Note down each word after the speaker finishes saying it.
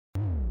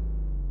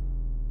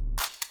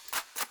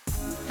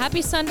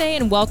Happy Sunday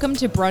and welcome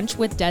to Brunch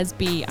with Des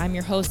B. I'm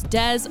your host,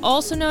 Des,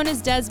 also known as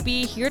Des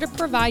B, here to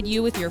provide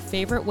you with your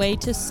favorite way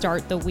to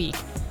start the week.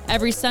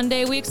 Every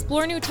Sunday, we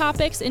explore new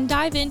topics and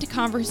dive into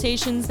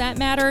conversations that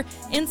matter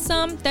and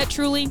some that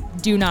truly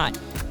do not.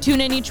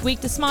 Tune in each week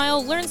to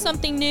smile, learn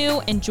something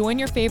new, and join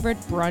your favorite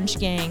brunch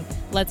gang.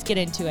 Let's get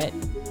into it.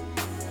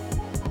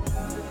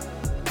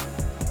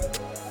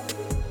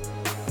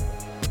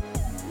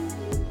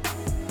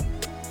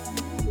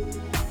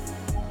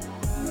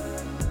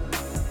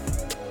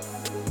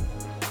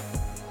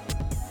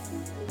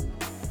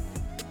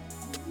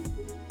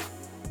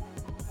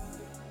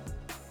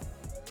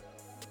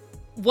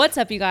 What's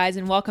up, you guys,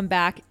 and welcome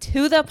back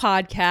to the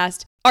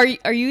podcast. Are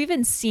you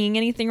even seeing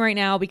anything right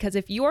now? Because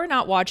if you are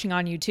not watching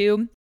on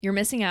YouTube, you're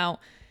missing out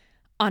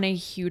on a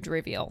huge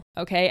reveal,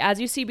 okay?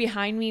 As you see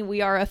behind me, we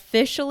are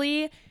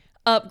officially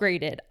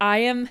upgraded. I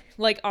am,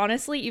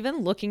 honestly, even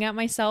looking at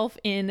myself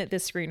in the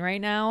screen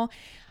right now,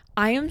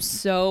 I am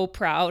so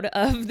proud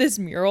of this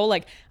mural.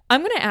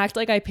 I'm going to act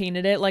like I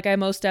painted it, like I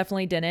most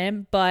definitely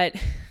didn't, but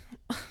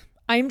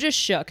I'm just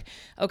shook,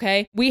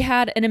 okay? We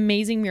had an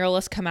amazing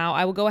muralist come out.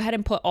 I will go ahead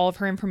and put all of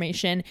her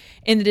information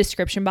in the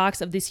description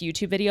box of this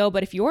YouTube video,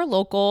 but if you're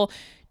local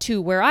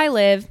to where I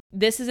live,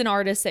 this is an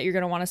artist that you're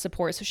going to want to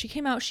support. So she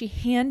came out, she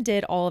hand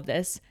did all of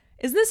this.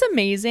 Isn't this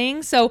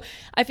amazing? So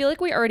I feel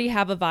like we already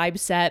have a vibe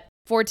set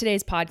for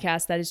today's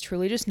podcast that is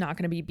truly just not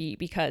going to be beat,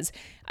 because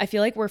I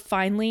feel like we're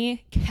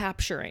finally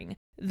capturing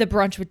the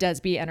Brunch with Des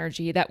B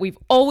energy that we've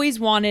always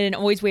wanted and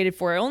always waited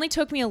for. It only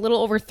took me a little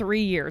over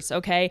 3 years,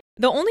 okay?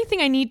 The only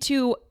thing I need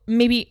to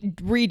maybe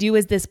redo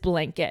is this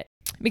blanket,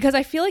 because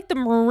I feel like the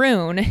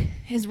maroon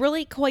is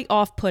really quite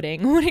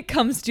off-putting when it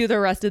comes to the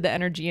rest of the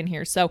energy in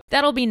here. So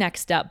that'll be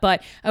next up.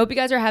 But I hope you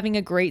guys are having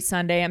a great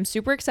Sunday. I'm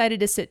super excited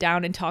to sit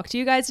down and talk to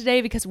you guys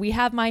today because we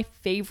have my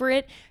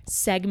favorite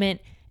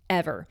segment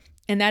ever,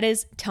 and that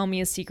is Tell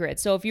Me a Secret.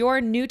 So if you're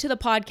new to the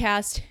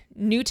podcast,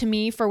 new to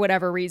me for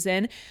whatever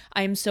reason,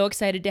 I am so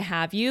excited to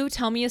have you.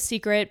 Tell Me a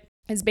Secret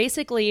is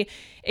basically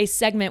a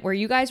segment where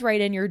you guys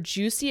write in your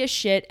juiciest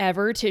shit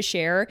ever to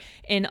share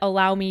and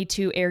allow me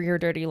to air your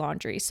dirty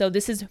laundry. So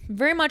this is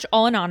very much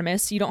all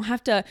anonymous. You don't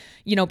have to,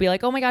 be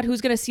like, oh my God,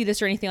 who's going to see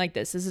this or anything like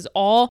this. This is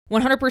all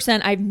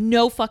 100%. I have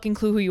no fucking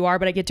clue who you are,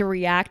 but I get to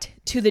react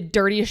to the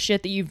dirtiest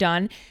shit that you've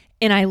done.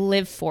 And I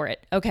live for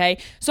it, okay?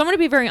 So I'm going to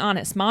be very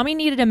honest. Mommy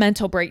needed a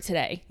mental break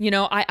today.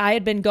 I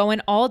had been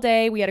going all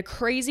day. We had a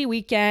crazy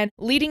weekend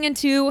leading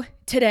into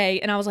today.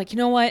 And I was like, you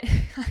know what?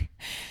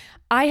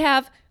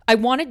 I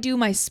want to do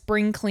my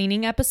spring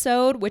cleaning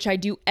episode, which I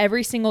do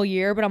every single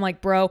year. But I'm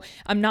like, bro,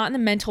 I'm not in the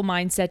mental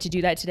mindset to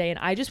do that today. And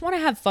I just want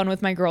to have fun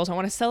with my girls. I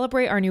want to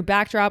celebrate our new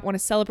backdrop. I want to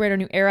celebrate our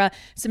new era,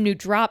 some new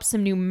drops,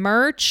 some new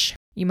merch.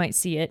 You might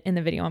see it in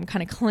the video. I'm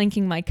kind of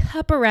clanking my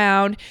cup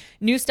around,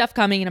 new stuff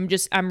coming, and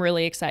I'm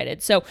really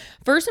excited. So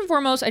first and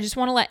foremost, I just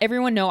want to let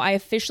everyone know I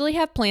officially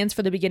have plans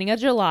for the beginning of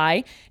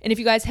July. And if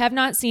you guys have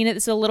not seen it,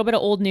 this is a little bit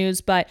of old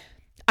news, but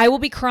I will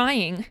be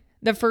crying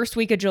the first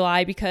week of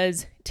July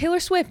because Taylor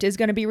Swift is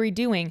going to be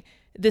redoing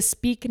the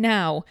Speak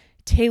Now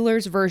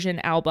Taylor's version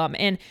album.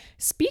 And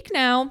Speak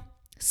Now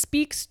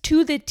speaks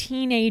to the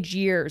teenage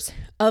years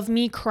of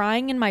me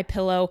crying in my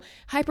pillow,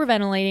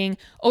 hyperventilating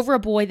over a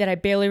boy that I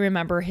barely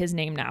remember his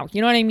name now.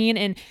 You know what I mean?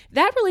 And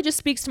that really just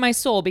speaks to my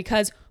soul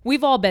because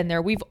we've all been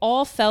there. We've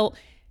all felt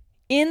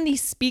in the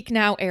Speak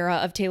Now era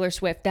of Taylor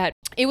Swift that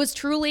it was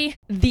truly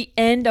the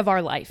end of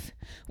our life.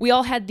 We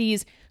all had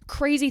these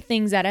crazy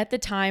things that at the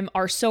time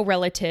are so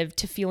relative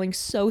to feeling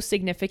so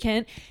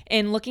significant.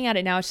 And looking at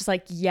it now, it's just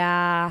like,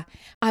 yeah,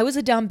 I was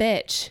a dumb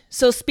bitch.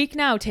 So speak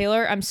now,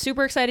 Taylor. I'm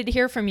super excited to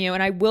hear from you.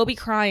 And I will be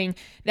crying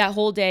that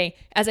whole day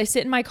as I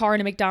sit in my car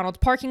in a McDonald's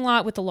parking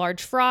lot with a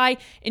large fry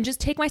and just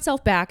take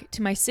myself back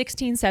to my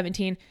 16,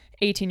 17,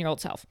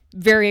 18-year-old self.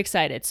 Very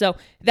excited. So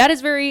that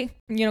is very,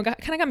 kind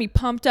of got me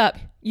pumped up.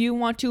 You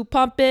want to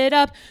pump it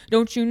up.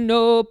 Don't you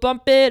know,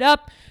 pump it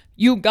up.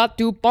 You got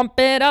to pump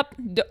it up.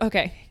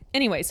 Okay.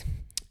 Anyways,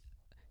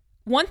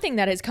 one thing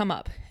that has come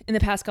up in the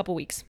past couple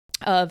weeks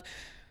of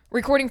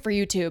recording for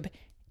YouTube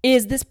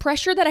is this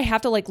pressure that I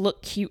have to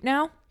look cute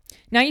now.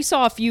 Now you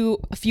saw a few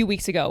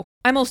weeks ago.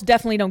 I most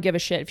definitely don't give a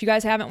shit. If you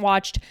guys haven't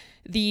watched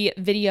the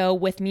video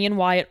with me and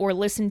Wyatt or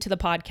listened to the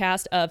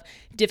podcast of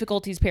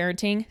Difficulties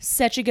Parenting,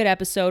 such a good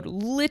episode,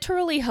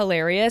 literally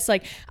hilarious.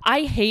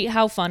 I hate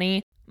how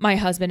funny my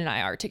husband and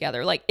I are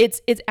together.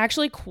 It's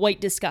actually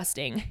quite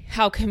disgusting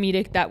how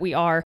comedic that we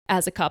are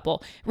as a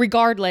couple.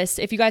 Regardless,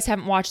 if you guys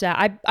haven't watched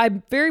that, I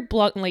very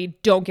bluntly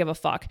don't give a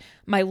fuck.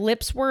 My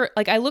lips were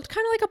I looked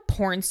kind of like a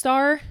porn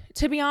star,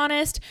 to be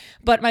honest,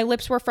 but my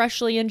lips were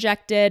freshly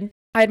injected.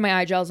 I had my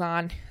eye gels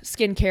on,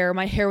 skincare,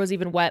 my hair was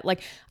even wet.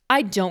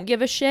 I don't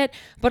give a shit,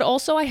 but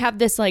also I have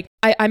this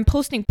I'm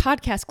posting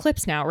podcast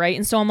clips now, right?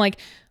 And so I'm like,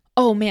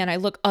 oh man, I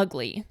look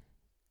ugly.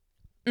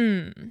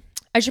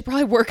 I should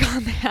probably work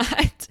on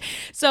that.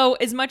 So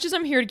as much as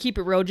I'm here to keep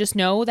it real, just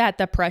know that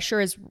the pressure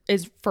is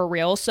for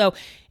real. So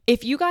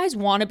if you guys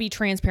want to be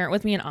transparent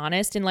with me and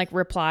honest and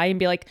reply and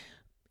be like,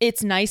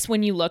 it's nice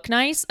when you look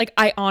nice. Like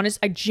I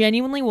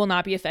genuinely will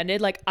not be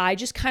offended. Like I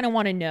just kind of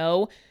want to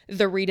know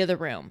the read of the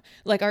room.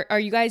 Like, are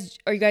you guys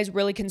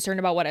really concerned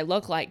about what I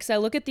look like? Because I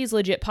look at these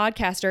legit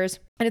podcasters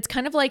and it's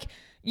kind of like,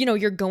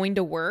 you're going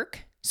to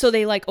work. So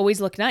they like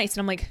always look nice. And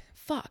I'm like,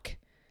 fuck,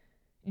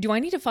 do I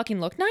need to fucking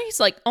look nice?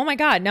 Like, oh my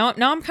God, now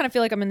I'm kind of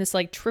feel like I'm in this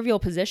like trivial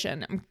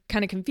position. I'm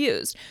kind of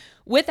confused.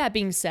 With that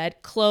being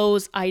said,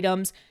 clothes,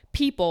 items,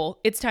 people,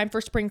 it's time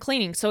for spring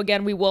cleaning. So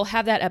again, we will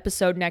have that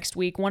episode next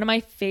week. One of my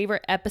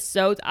favorite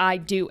episodes I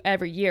do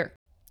every year.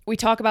 We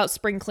talk about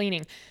spring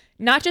cleaning,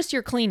 not just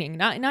your cleaning,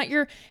 not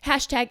your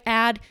hashtag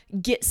ad,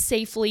 get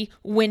safely,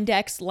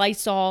 Windex,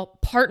 Lysol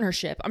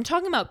partnership. I'm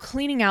talking about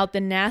cleaning out the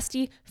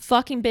nasty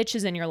fucking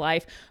bitches in your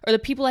life or the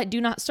people that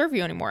do not serve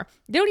you anymore.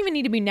 They don't even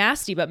need to be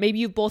nasty, but maybe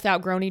you've both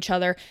outgrown each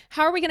other.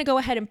 How are we going to go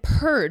ahead and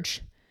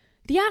purge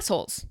the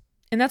assholes?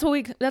 And that's what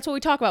we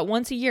talk about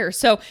once a year.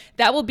 So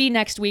that will be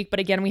next week. But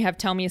again, we have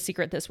Tell Me a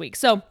Secret this week.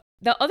 So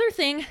the other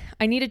thing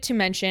I needed to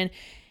mention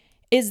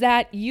is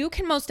that you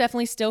can most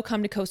definitely still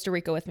come to Costa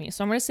Rica with me.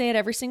 So I'm going to say it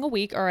every single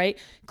week. All right.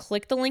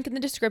 Click the link in the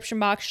description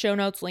box, show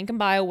notes, link in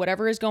bio,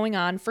 whatever is going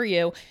on for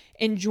you.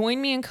 And join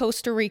me in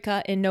Costa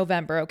Rica in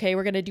November. Okay.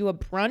 We're going to do a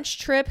brunch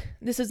trip.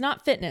 This is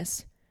not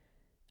fitness.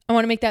 I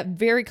want to make that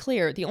very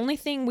clear. The only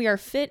thing we are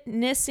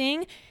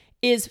fitnessing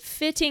is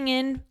fitting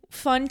in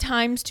fun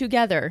times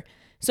together.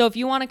 So if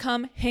you want to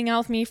come hang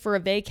out with me for a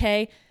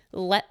vacay,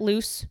 let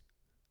loose,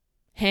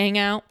 hang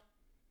out,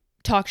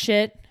 talk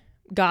shit,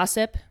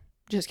 gossip,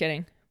 just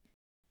kidding,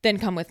 then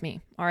come with me,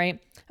 all right?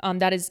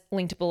 That is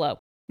linked below.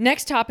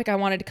 Next topic I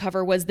wanted to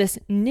cover was this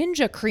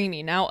Ninja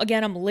Creami. Now,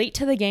 again, I'm late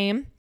to the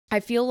game. I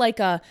feel like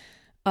a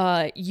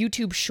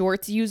YouTube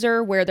Shorts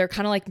user where they're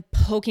kind of like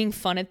poking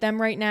fun at them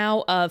right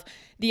now of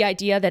the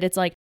idea that it's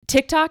like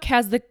TikTok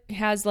has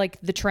like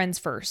the trends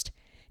first.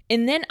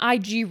 And then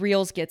IG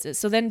Reels gets it.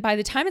 So then by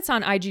the time it's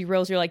on IG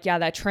Reels, you're like, yeah,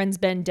 that trend's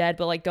been dead,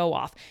 but like go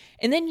off.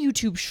 And then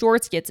YouTube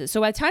Shorts gets it.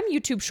 So by the time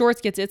YouTube Shorts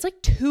gets it, it's like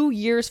 2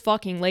 years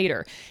fucking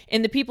later.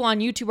 And the people on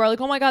YouTube are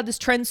like, oh my God, this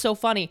trend's so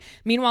funny.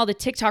 Meanwhile, the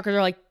TikTokers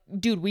are like,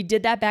 dude, we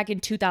did that back in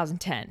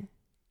 2010.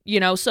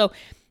 So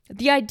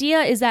the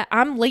idea is that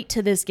I'm late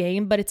to this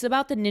game, but it's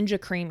about the Ninja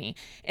Creami.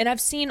 And I've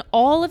seen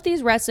all of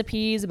these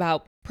recipes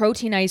about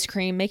protein ice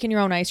cream, making your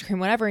own ice cream,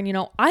 whatever.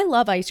 And I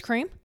love ice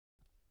cream.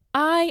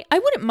 I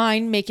wouldn't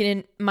mind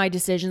making my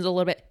decisions a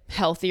little bit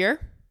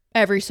healthier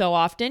every so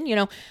often.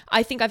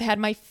 I think I've had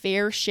my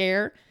fair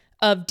share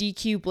of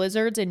DQ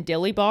Blizzards and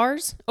Dilly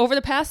Bars over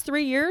the past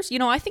 3 years.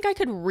 I think I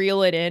could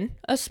reel it in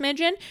a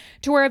smidgen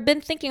to where I've been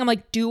thinking, I'm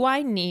like, do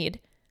I need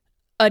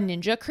a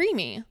Ninja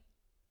Creami?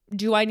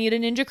 Do I need a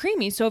Ninja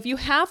Creami? So if you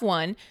have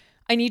one,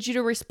 I need you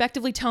to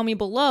respectively tell me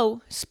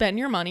below, spend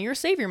your money or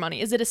save your money.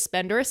 Is it a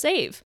spend or a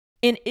save?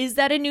 And is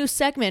that a new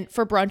segment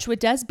for Brunch with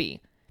Desby?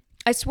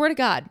 I swear to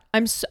God,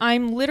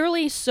 I'm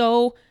literally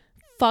so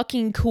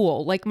fucking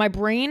cool. Like my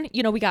brain,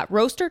 we got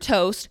roast or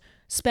toast,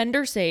 spend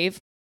or save.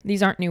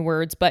 These aren't new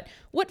words, but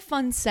what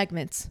fun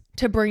segments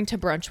to bring to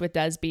Brunch with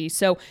Desby.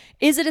 So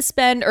is it a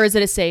spend or is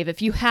it a save?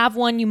 If you have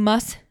one, you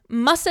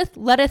musteth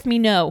letteth me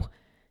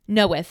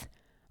knoweth,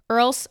 or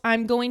else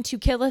I'm going to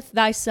killeth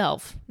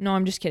thyself. No,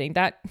 I'm just kidding.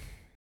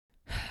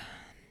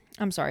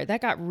 I'm sorry.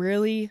 That got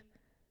really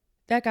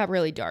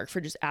dark for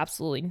just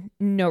absolutely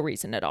no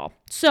reason at all.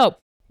 So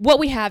what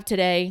we have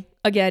today,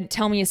 again,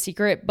 Tell Me a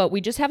Secret, but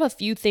we just have a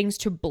few things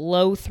to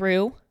blow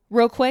through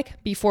real quick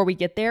before we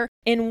get there.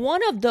 And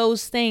one of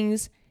those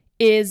things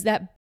is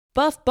that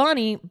Buff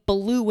Bunny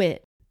blew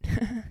it.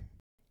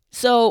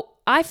 So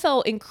I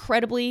felt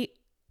incredibly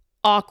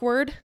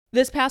awkward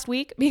this past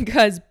week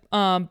because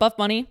Buff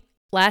Bunny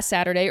last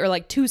Saturday, or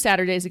like 2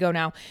 Saturdays ago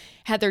now,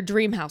 had their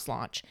Dream House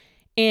launch.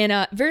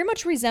 And very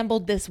much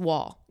resembled this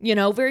wall,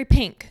 very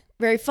pink,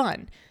 very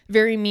fun,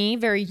 very me,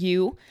 very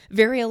you,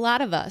 very a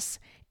lot of us.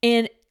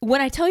 And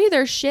when I tell you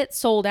their shit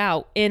sold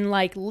out in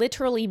like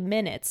literally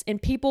minutes and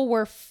people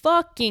were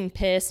fucking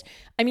pissed,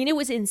 I mean, it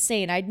was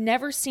insane. I'd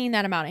never seen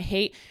that amount of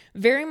hate.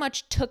 Very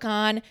much took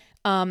on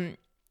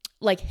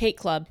like hate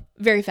club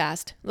very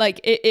fast. Like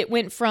it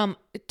went from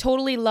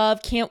totally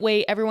love, can't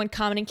wait, everyone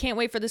commenting, can't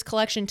wait for this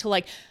collection, to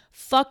like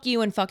fuck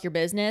you and fuck your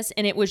business.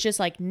 And it was just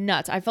like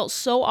nuts. I felt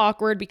so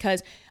awkward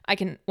because I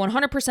can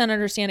 100%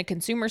 understand a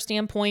consumer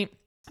standpoint,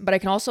 but I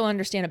can also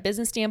understand a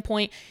business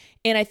standpoint.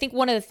 And I think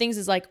one of the things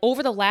is like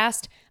over the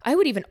last, I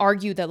would even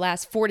argue the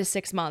last 4 to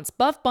 6 months,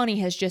 Buff Bunny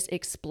has just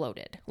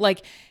exploded.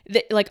 Like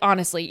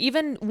honestly,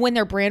 even when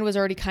their brand was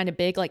already kind of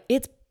big, like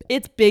it's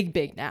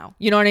big now.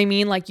 You know what I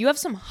mean? Like you have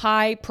some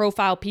high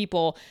profile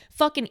people,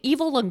 fucking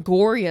Evil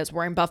Longoria's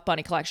wearing Buff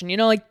Bunny collection.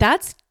 Like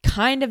that's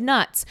kind of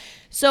nuts.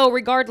 So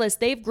regardless,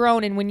 they've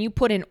grown. And when you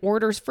put in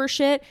orders for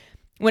shit,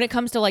 when it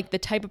comes to like the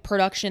type of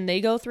production they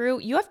go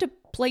through, you have to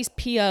place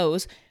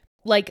POs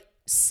like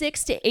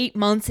 6 to 8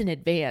 months in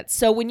advance.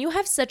 So when you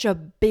have such a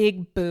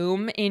big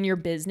boom in your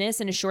business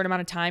in a short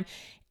amount of time,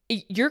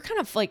 you're kind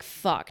of like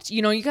fucked.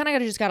 You kind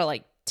of just gotta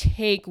like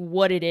take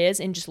what it is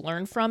and just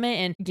learn from it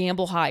and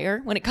gamble higher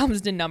when it comes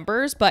to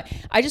numbers. But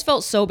I just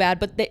felt so bad.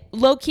 But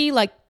low key,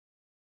 like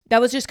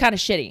That was just kind of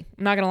shitty.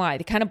 I'm not going to lie.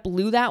 They kind of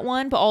blew that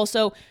one, but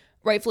also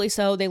rightfully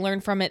so. They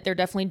learned from it. They're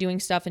definitely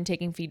doing stuff and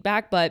taking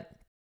feedback, but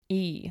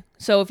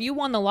So if you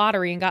won the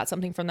lottery and got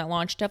something from that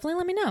launch, definitely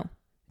let me know.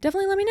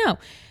 Definitely let me know.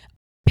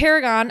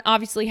 Paragon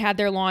obviously had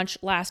their launch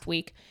last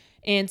week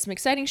and some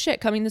exciting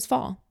shit coming this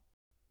fall.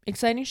 And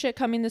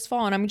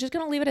I'm just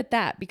going to leave it at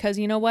that because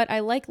you know what? I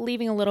like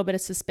leaving a little bit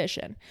of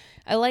suspicion.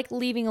 I like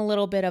leaving a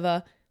little bit of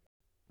a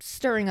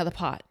stirring of the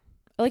pot.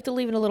 I like to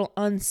leave it a little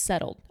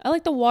unsettled. I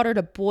like the water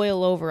to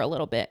boil over a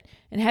little bit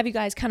and have you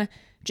guys kind of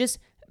just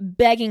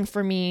begging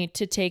for me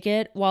to take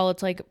it while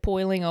it's like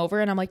boiling over.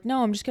 And I'm like,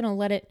 no, I'm just going to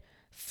let it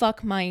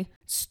fuck my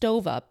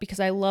stove up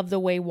because I love the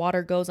way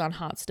water goes on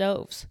hot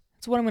stoves.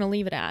 That's what I'm going to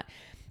leave it at.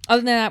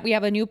 Other than that, we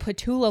have a new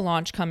Petula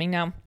launch coming.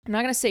 Now, I'm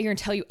not going to sit here and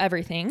tell you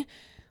everything,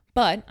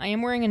 but I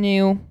am wearing a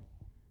new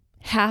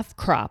half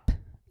crop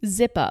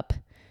zip up.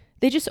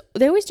 They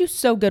always do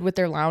so good with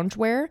their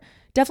loungewear.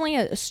 Definitely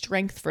a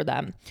strength for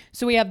them.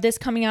 So we have this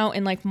coming out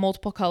in like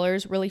multiple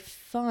colors, really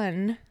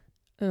fun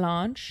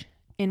launch.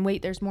 And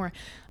wait, there's more.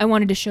 I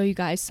wanted to show you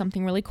guys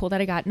something really cool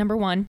that I got. Number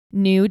one,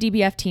 new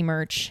DBFT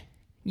merch.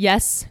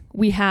 Yes,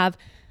 we have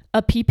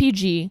a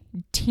PPG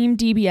Team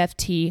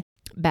DBFT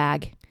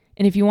bag.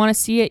 And if you want to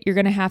see it, you're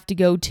going to have to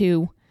go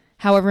to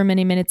however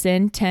many minutes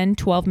in, 10,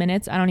 12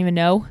 minutes, I don't even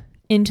know,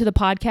 into the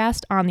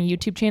podcast on the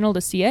YouTube channel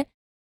to see it.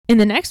 And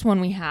the next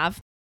one we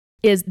have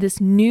is this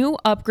new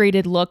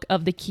upgraded look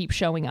of the Keep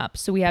Showing Up.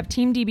 So we have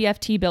Team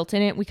DBFT built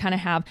in it. We kind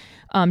of have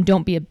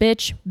Don't Be a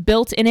Bitch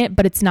built in it,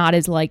 but it's not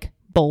as like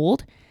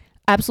bold.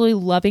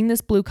 Absolutely loving this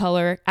blue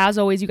color. As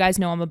always, you guys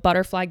know I'm a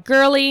butterfly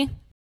girly.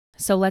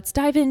 So let's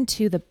dive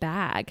into the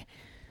bag.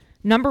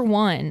 Number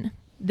one,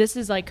 this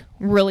is like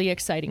really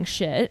exciting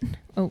shit.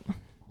 Oh,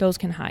 those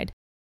can hide.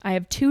 I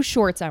have two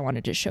shorts I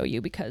wanted to show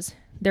you because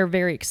they're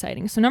very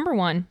exciting. So number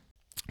one,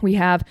 we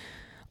have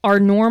our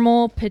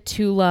normal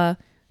Petula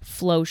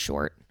flow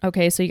short.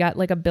 Okay, so you got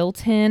like a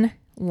built-in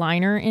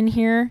liner in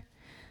here.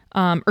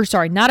 Not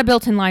a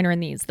built-in liner in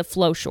these, the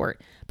flow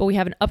short. But we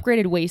have an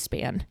upgraded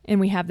waistband and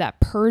we have that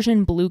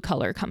Persian blue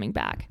color coming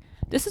back.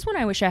 This is when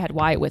I wish I had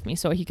Wyatt with me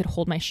so he could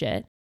hold my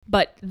shit.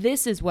 But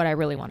this is what I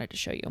really wanted to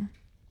show you.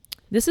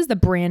 This is the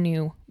brand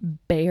new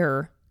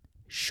Bare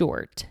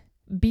short.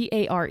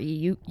 Bare.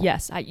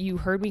 You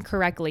heard me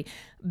correctly.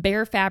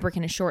 Bare fabric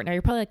in a short. Now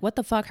you're probably like, what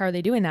the fuck? How are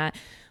they doing that?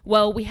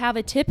 Well, we have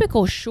a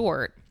typical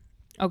short,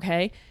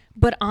 okay?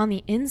 But on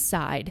the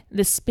inside,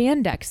 the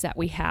spandex that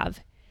we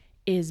have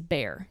is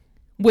bare,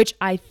 which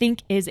I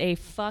think is a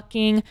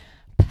fucking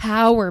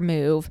power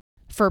move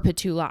for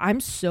Petula. I'm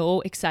so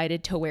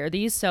excited to wear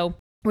these. So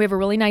we have a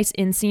really nice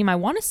inseam. I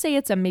want to say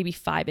it's a maybe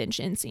 5-inch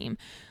inseam.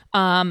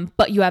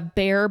 But you have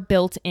Bare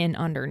built in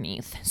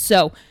underneath.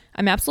 So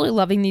I'm absolutely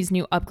loving these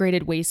new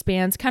upgraded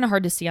waistbands. Kind of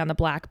hard to see on the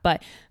black,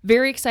 but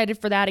very excited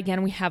for that.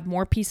 Again, we have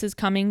more pieces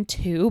coming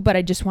too, but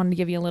I just wanted to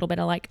give you a little bit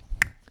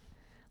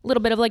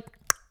of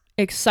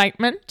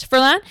excitement for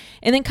that.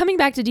 And then coming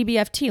back to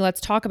DBFT,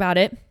 let's talk about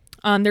it.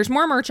 There's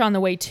more merch on the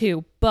way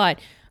too, or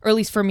at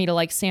least for me to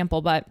like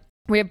sample, but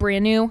we have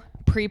brand new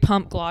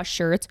pre-pump gloss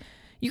shirts.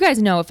 You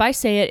guys know if I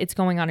say it, it's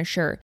going on a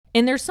shirt.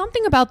 And there's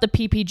something about the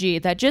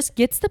PPG that just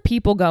gets the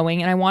people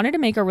going. And I wanted to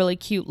make a really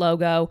cute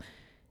logo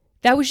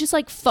that was just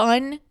like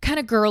fun, kind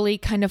of girly,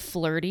 kind of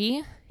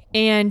flirty,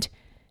 and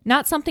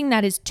not something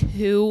that is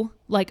too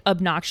like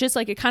obnoxious.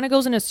 Like it kind of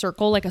goes in a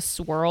circle, like a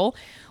swirl.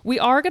 We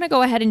are going to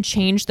go ahead and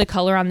change the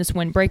color on this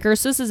windbreaker.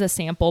 So this is a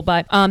sample,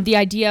 but the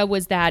idea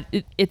was that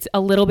it's a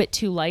little bit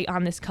too light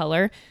on this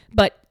color,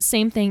 but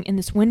same thing in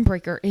this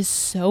windbreaker is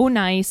so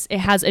nice. It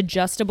has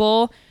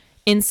adjustable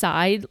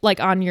inside, like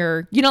on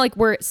your, like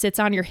where it sits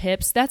on your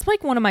hips. That's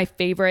like one of my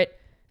favorite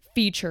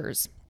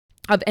features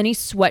of any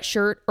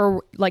sweatshirt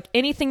or like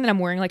anything that I'm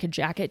wearing, like a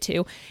jacket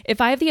too.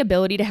 If I have the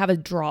ability to have a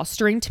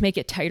drawstring to make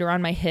it tighter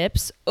on my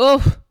hips,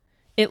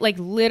 it like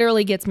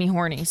literally gets me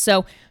horny.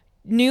 So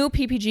new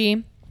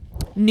PPG,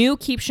 new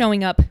Keep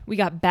Showing Up. We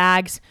got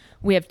bags,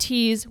 we have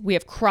tees, we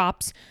have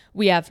crops,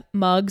 we have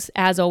mugs.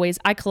 As always,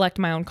 I collect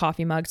my own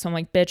coffee mugs. So I'm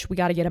like, bitch, we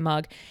got to get a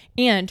mug.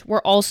 And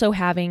we're also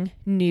having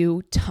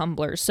new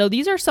tumblers. So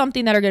these are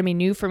something that are going to be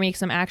new for me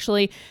because I'm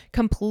actually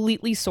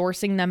completely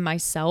sourcing them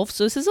myself.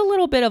 So this is a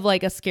little bit of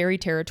like a scary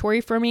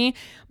territory for me,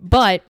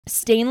 but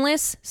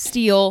stainless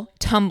steel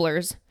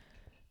tumblers,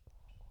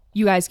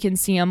 you guys can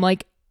see them,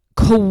 like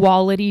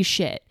quality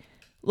shit.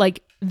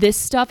 Like this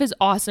stuff is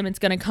awesome. It's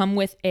going to come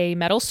with a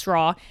metal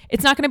straw.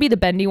 It's not going to be the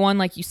bendy one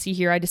like you see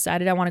here. I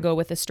decided I want to go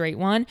with a straight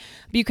one,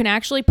 but you can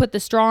actually put the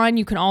straw in.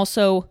 You can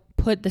also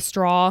put the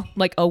straw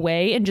like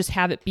away and just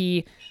have it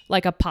be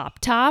like a pop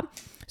top.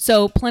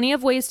 So plenty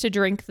of ways to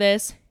drink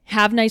this,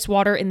 have nice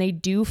water, and they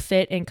do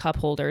fit in cup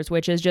holders,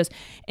 which is just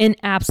an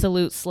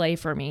absolute slay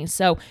for me.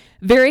 So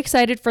very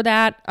excited for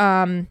that.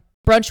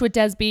 Brunch with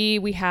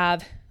Desby. We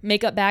have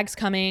makeup bags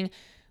coming.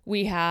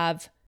 We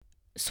have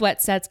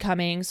sweat sets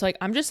coming. So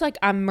like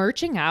I'm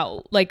merching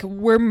out. Like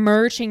we're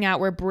merching out.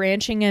 We're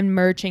branching and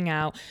merching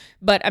out.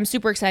 But I'm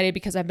super excited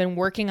because I've been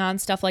working on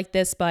stuff like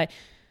this, but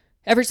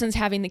ever since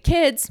having the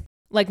kids,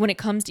 Like when it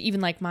comes to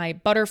even like my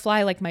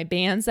butterfly, like my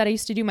bands that I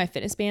used to do, my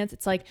fitness bands,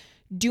 it's like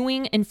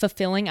doing and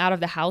fulfilling out of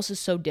the house is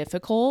so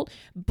difficult.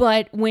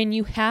 But when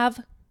you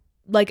have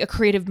like a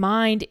creative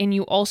mind and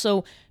you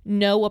also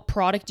know a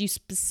product you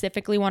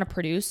specifically want to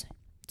produce,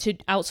 to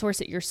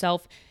outsource it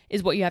yourself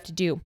is what you have to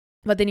do.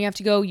 But then you have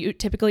to go, you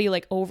typically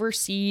like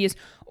overseas,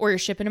 or you're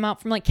shipping them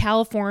out from like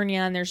California,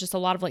 and there's just a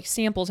lot of like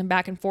samples and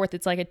back and forth.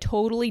 It's like a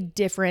totally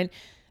different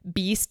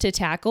beast to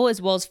tackle,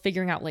 as well as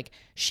figuring out like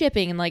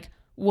shipping and like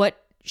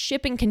what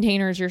shipping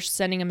containers you're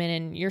sending them in,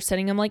 and you're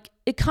sending them like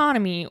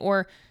economy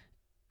or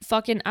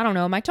fucking, I don't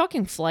know, am I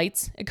talking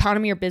flights,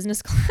 economy or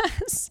business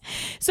class?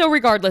 So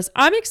regardless,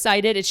 I'm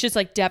excited. It's just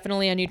like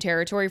definitely a new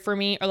territory for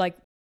me, or like,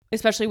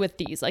 especially with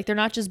these, like they're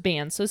not just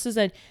bands. So this is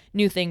a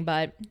new thing,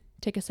 but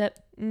take a sip.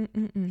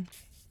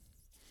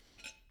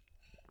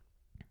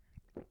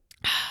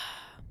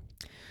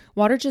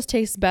 Water just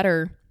tastes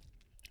better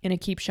in a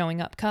keep showing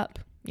up cup.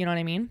 You know what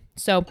I mean?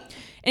 So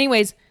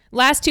anyways,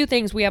 last two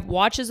things. We have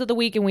watches of the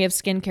week and we have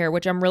skincare,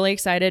 which I'm really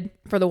excited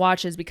for the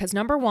watches because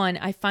number one,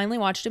 I finally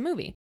watched a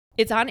movie.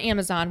 It's on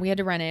Amazon. We had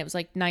to rent it. It was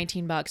like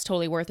 $19,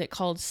 totally worth it,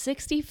 called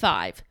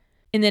 65.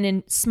 And then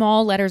in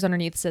small letters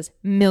underneath it says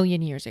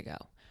million years ago.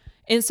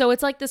 And so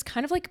it's like this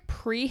kind of like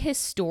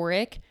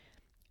prehistoric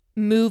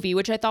movie,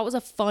 which I thought was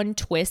a fun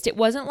twist. It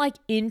wasn't like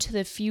into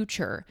the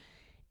future.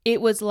 It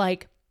was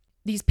like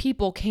these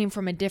people came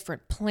from a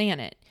different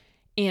planet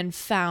and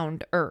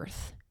found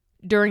Earth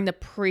during the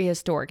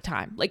prehistoric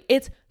time. Like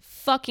it's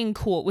fucking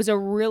cool. It was a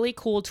really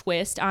cool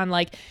twist on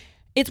like,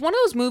 it's one of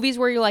those movies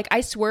where you're like,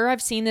 I swear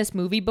I've seen this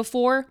movie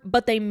before,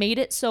 but they made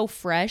it so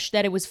fresh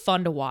that it was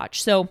fun to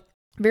watch. So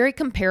very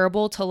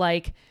comparable to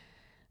like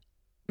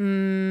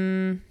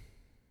a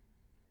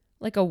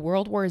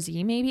World War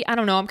Z maybe. I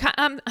don't know.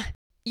 I'm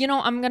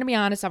going to be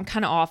honest. I'm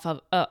kind of off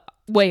of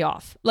way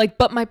off. Like,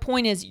 but my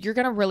point is you're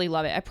going to really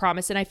love it. I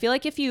promise. And I feel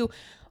like if you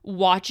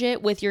watch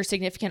it with your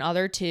significant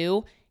other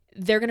too,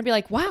 they're going to be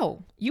like,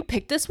 wow, you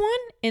picked this one.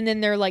 And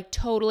then they're like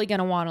totally going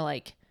to want to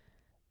like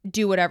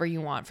do whatever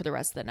you want for the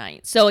rest of the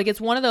night. So like, it's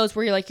one of those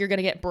where you're like, you're going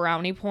to get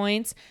brownie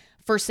points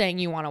for saying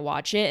you want to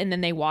watch it. And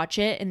then they watch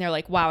it and they're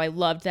like, wow, I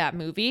loved that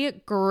movie.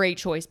 Great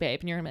choice, babe.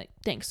 And you're going to be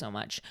like, thanks so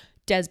much.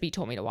 Desby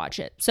told me to watch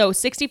it. So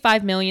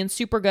 65 million,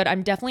 super good.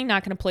 I'm definitely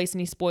not going to place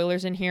any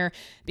spoilers in here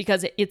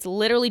because it's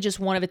literally just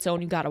one of its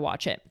own. You got to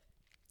watch it.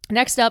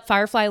 Next up,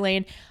 Firefly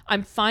Lane.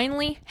 I'm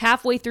finally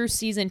halfway through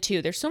season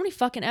 2. There's so many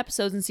fucking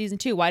episodes in season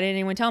 2. Why didn't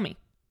anyone tell me?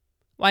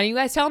 Why didn't you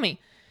guys tell me?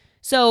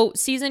 So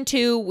season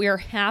 2, we're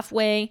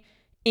halfway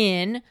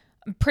in,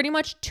 pretty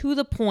much to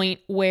the point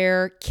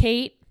where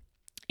Kate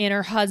and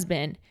her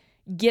husband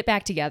get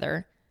back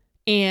together,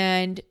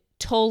 and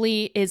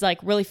Tully is like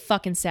really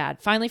fucking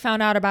sad. Finally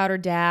found out about her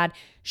dad.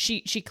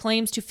 She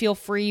claims to feel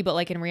free, but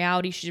like in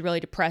reality, she's really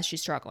depressed.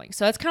 She's struggling.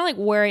 So that's kind of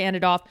like where I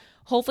ended off.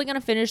 Hopefully going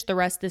to finish the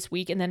rest this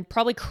week and then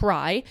probably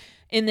cry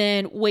and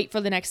then wait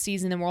for the next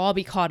season and we'll all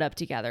be caught up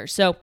together.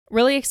 So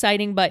really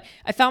exciting, but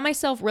I found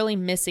myself really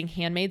missing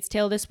Handmaid's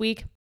Tale this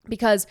week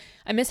because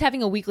I miss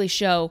having a weekly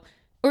show,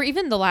 or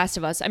even The Last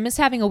of Us. I miss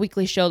having a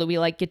weekly show that we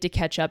like get to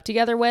catch up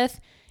together with.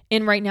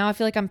 And right now I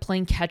feel like I'm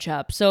playing catch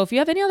up. So if you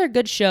have any other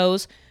good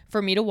shows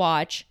for me to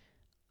watch,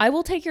 I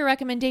will take your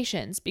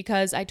recommendations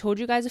because I told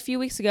you guys a few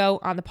weeks ago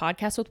on the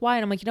podcast with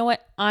Wyatt, I'm like, you know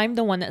what? I'm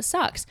the one that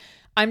sucks.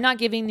 I'm not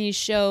giving these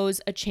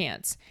shows a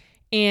chance.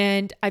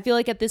 And I feel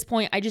like at this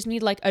point, I just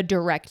need like a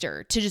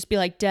director to just be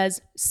like, Des,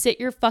 sit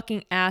your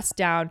fucking ass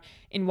down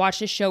and watch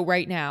this show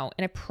right now.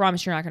 And I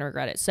promise you're not going to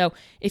regret it. So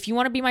if you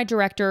want to be my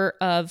director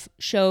of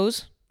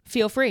shows,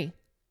 feel free.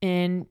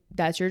 And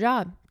that's your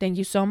job. Thank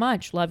you so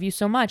much. Love you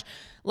so much.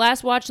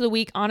 Last watch of the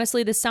week.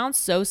 Honestly, this sounds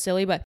so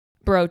silly, but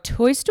bro,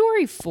 Toy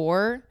Story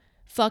 4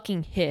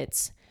 fucking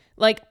hits.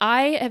 Like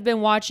I have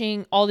been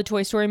watching all the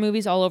Toy Story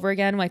movies all over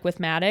again, like with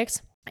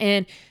Maddox.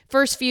 And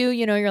first few,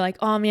 you know, you're like,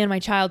 oh man, my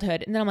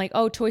childhood. And then I'm like,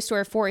 oh, Toy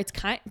Story 4, it's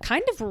kind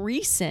of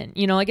recent,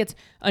 you know, like it's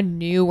a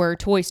newer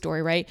Toy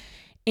Story, right?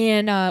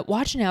 And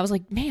watching it, I was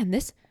like, man,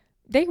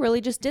 they really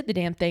just did the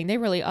damn thing. They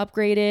really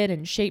upgraded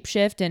and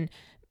shapeshift and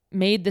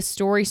made the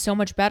story so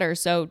much better.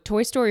 So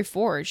Toy Story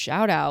 4,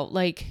 shout out,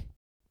 like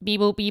beep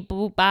boop beep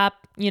boop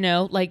bop, you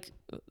know, like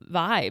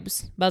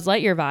vibes, Buzz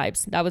Lightyear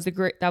vibes. That was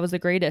the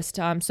greatest.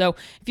 So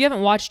if you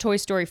haven't watched Toy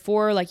Story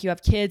 4, like you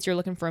have kids, you're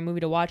looking for a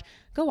movie to watch,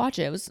 go watch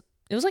it.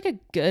 It was like a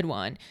good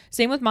one.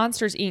 Same with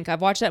Monsters, Inc.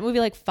 I've watched that movie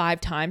like 5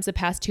 times the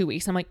past 2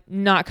 weeks. I'm like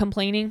not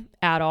complaining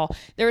at all.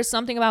 There is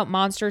something about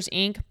Monsters,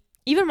 Inc.,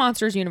 even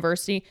Monsters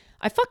University.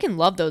 I fucking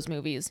love those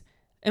movies.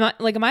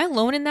 Am I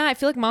alone in that? I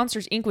feel like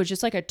Monsters, Inc. was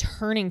just like a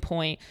turning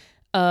point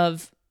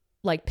of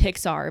like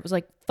Pixar. It was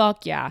like,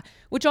 fuck yeah.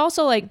 Which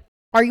also like,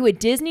 are you a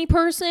Disney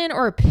person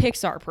or a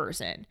Pixar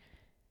person?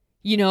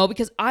 You know,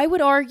 because I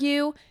would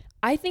argue,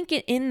 I think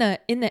in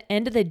the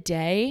end of the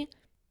day,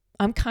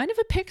 I'm kind of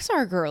a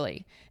Pixar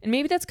girly. And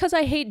maybe that's because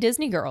I hate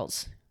Disney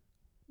girls,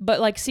 but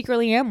like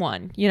secretly am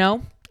one, you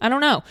know? I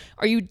don't know.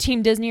 Are you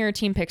team Disney or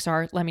team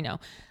Pixar? Let me know.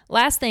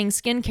 Last thing,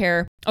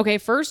 skincare. Okay,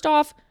 first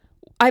off,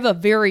 I have a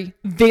very,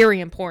 very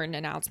important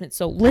announcement.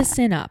 So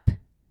listen up.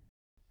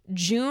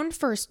 June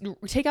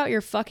 1st, take out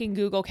your fucking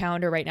Google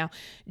Calendar right now.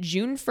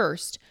 June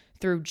 1st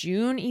through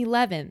June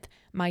 11th,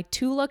 my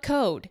Tula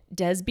code,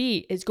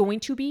 DESB, is going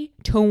to be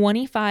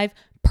 25%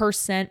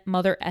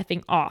 mother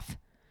effing off.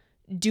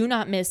 Do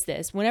not miss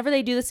this. Whenever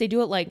they do this, they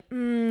do it like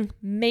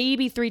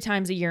maybe 3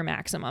 times a year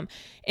maximum.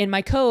 And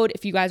my code,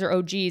 if you guys are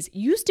OGs,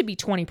 used to be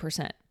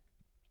 20%.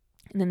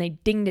 And then they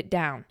dinged it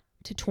down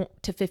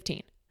to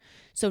 15.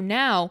 So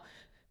now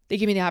they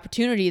give me the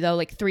opportunity though,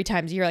 like 3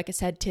 times a year, like I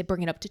said, to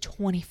bring it up to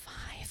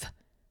 25.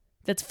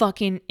 That's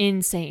fucking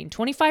insane.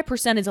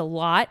 25% is a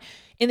lot.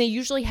 And they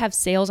usually have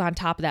sales on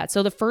top of that.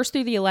 So the 1st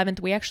through the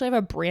 11th, we actually have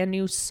a brand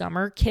new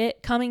summer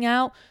kit coming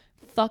out.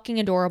 Fucking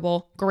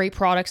adorable. Great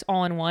products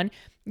all in one.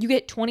 You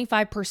get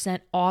 25%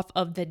 off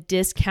of the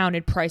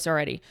discounted price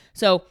already.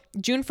 So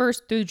June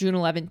 1st through June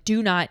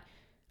 11th,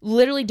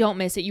 literally don't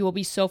miss it. You will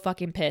be so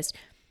fucking pissed.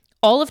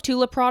 All of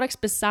Tula products,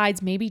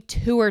 besides maybe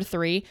 2 or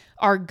 3,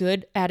 are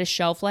good at a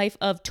shelf life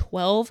of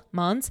 12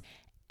 months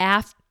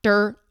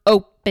after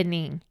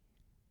opening.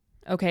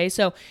 Okay,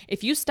 so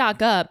if you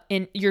stock up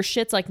and your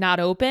shit's like not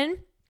open,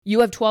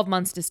 you have 12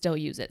 months to still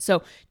use it.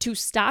 So to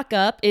stock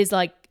up is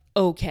like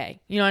okay.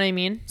 You know what I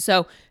mean?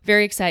 So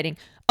very exciting.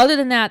 Other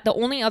than that, the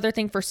only other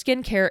thing for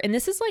skincare, and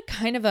this is like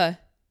kind of a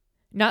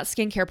not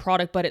skincare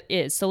product, but it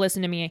is. So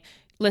listen to me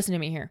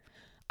here.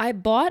 I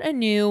bought a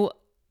new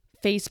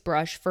face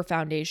brush for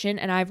foundation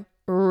and I've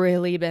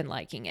really been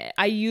liking it.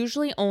 I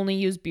usually only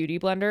use beauty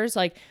blenders.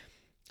 Like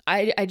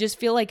I just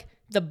feel like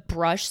the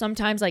brush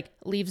sometimes like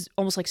leaves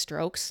almost like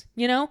strokes,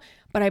 you know?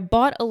 But I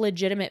bought a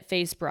legitimate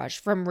face brush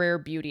from Rare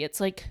Beauty. It's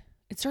like,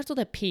 it starts with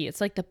a P.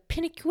 It's like the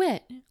Piniquet.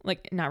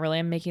 Like, not really,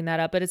 I'm making that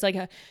up, but it's like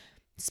a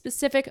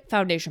specific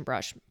foundation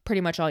brush.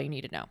 Pretty much all you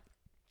need to know.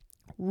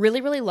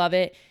 Really, really love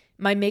it.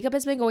 My makeup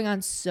has been going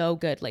on so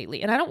good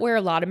lately. And I don't wear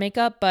a lot of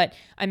makeup, but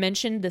I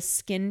mentioned the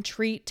Skin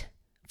Treat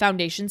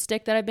foundation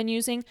stick that I've been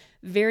using.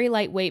 Very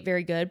lightweight,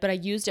 very good. But I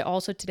used it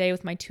also today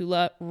with my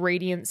Tula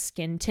Radiant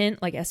Skin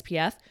Tint, like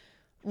SPF.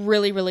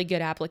 Really, really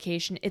good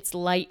application. It's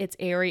light, it's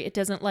airy. It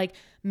doesn't like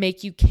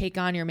make you cake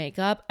on your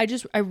makeup.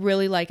 I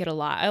really like it a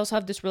lot. I also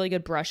have this really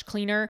good brush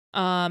cleaner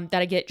that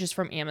I get just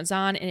from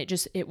Amazon, and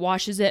it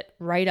washes it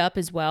right up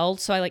as well.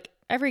 So I like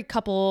every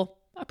couple,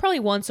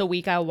 probably once a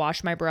week, I'll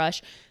wash my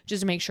brush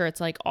just to make sure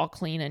it's like all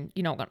clean and,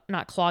 you know,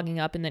 not clogging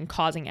up and then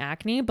causing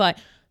acne, but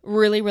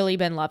really, really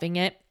been loving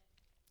it.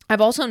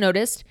 I've also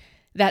noticed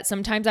that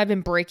sometimes I've been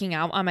breaking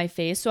out on my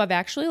face. So I've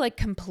actually like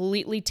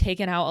completely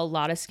taken out a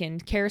lot of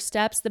skincare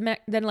steps.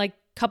 Then like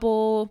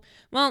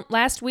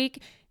last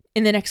week,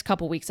 in the next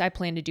couple weeks, I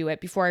plan to do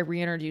it before I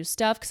reintroduce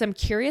stuff because I'm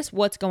curious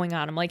what's going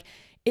on. I'm like,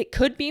 it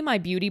could be my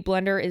beauty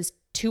blender is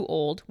too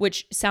old,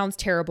 which sounds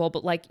terrible,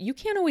 but like you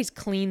can't always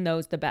clean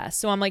those the best.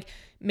 So I'm like,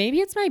 maybe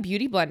it's my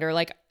beauty blender,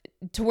 like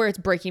to where it's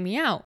breaking me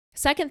out.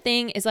 Second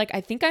thing is like,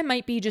 I think I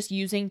might be just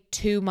using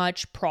too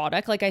much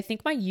product. Like I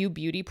think my U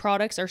Beauty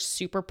products are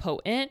super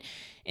potent.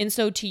 And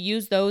so to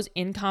use those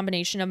in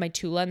combination of my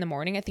Tula in the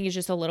morning, I think is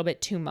just a little bit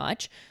too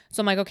much.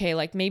 So I'm like, okay,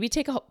 like maybe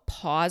take a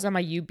pause on my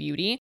U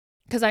Beauty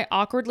because I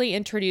awkwardly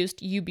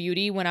introduced U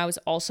Beauty when I was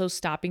also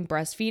stopping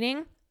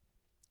breastfeeding.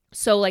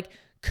 So like,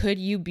 could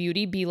U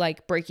Beauty be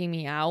like breaking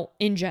me out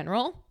in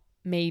general?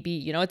 Maybe,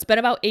 you know, it's been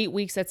about 8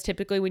 weeks. That's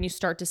typically when you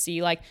start to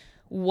see like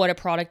what a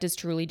product is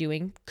truly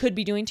could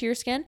be doing to your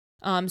skin.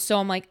 So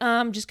I'm like,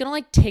 I'm just gonna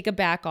like take a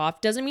back off.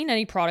 Doesn't mean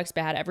any product's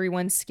bad.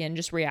 Everyone's skin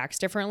just reacts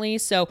differently.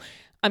 So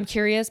I'm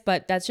curious,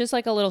 but that's just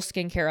like a little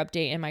skincare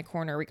update in my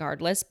corner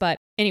regardless. But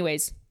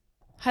anyways,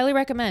 highly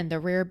recommend the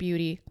Rare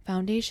Beauty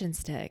foundation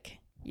stick.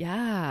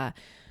 Yeah.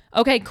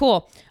 Okay,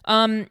 cool.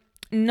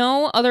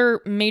 No other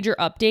major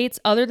updates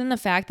other than the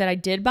fact that I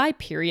did buy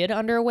period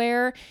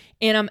underwear,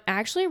 and I'm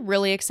actually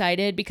really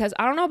excited because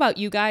I don't know about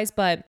you guys,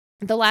 but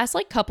the last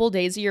like couple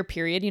days of your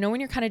period, you know,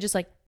 when you're kind of just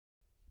like,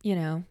 you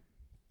know,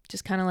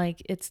 just kind of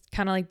like, it's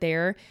kind of like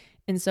there.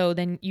 And so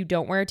then you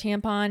don't wear a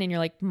tampon and you're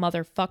like,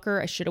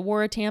 motherfucker, I should have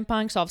wore a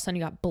tampon. So all of a sudden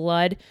you got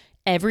blood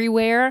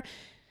everywhere.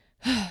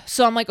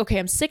 So I'm like, okay,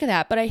 I'm sick of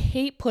that. But I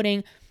hate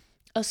putting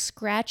a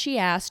scratchy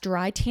ass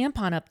dry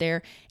tampon up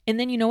there. And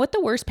then you know what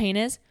the worst pain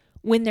is?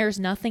 When there's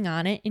nothing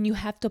on it and you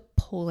have to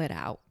pull it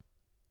out.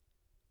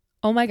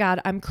 Oh my God,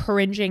 I'm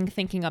cringing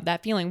thinking of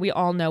that feeling. We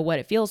all know what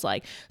it feels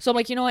like. So I'm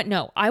like, you know what?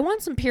 No, I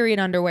want some period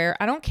underwear.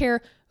 I don't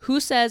care who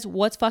says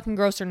what's fucking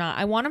gross or not.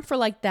 I want them for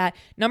like that,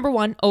 number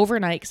one,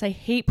 overnight, because I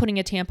hate putting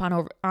a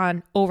tampon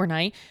on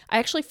overnight. I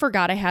actually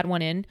forgot I had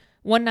one in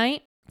one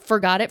night,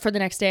 forgot it for the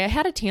next day. I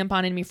had a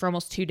tampon in me for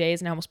almost 2 days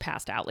and I almost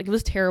passed out. Like it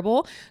was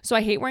terrible. So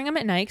I hate wearing them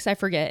at night because I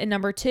forget. And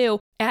number two,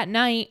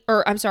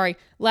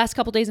 last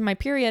couple days of my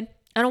period,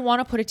 I don't want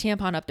to put a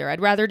tampon up there. I'd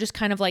rather just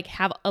kind of like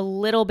have a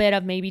little bit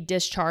of maybe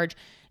discharge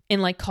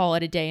and like call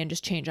it a day and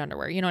just change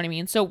underwear. You know what I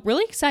mean? So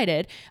really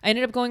excited. I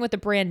ended up going with the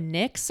brand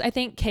NYX, I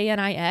think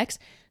KNIX.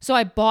 So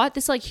I bought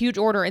this like huge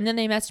order and then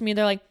they messaged me.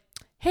 They're like,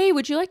 hey,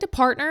 would you like to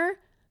partner?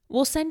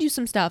 We'll send you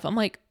some stuff. I'm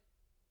like,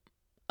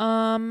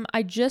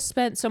 I just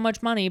spent so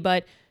much money,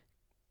 but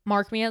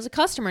mark me as a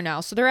customer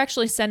now. So they're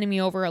actually sending me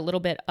over a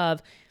little bit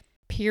of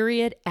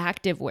period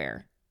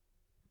activewear.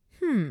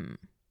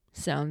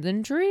 Sounds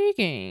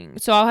intriguing.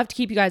 So I'll have to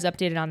keep you guys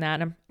updated on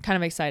that. I'm kind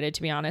of excited,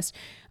 to be honest.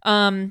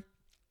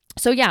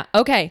 So yeah,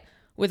 okay.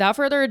 Without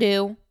further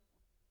ado,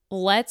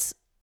 let's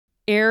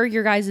air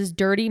your guys'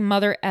 dirty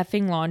mother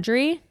effing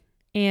laundry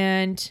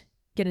and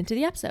get into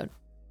the episode.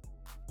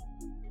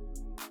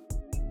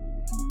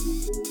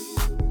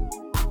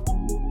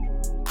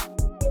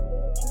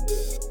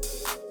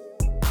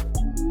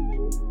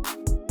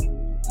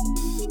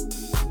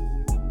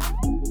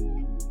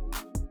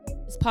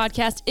 This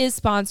podcast is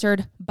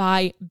sponsored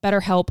by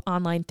BetterHelp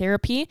Online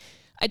Therapy.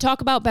 I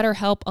talk about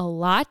BetterHelp a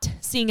lot,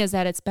 seeing as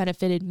that it's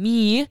benefited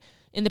me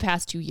in the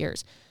past 2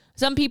 years.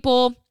 Some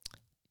people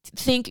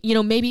think,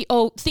 maybe,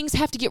 things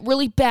have to get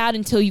really bad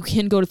until you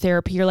can go to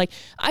therapy. You're like,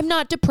 I'm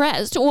not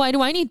depressed. Why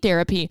do I need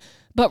therapy?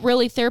 But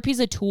really, therapy is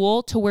a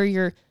tool to where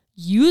you're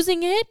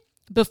using it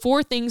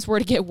before things were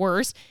to get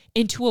worse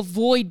and to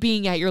avoid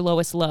being at your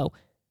lowest low.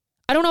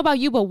 I don't know about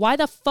you, but why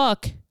the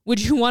fuck would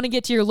you want to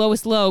get to your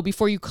lowest low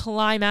before you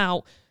climb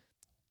out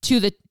to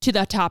the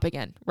top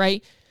again,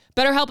 right?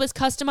 BetterHelp is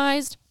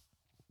customized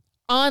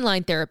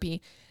online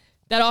therapy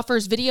that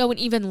offers video and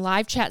even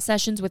live chat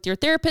sessions with your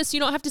therapist. You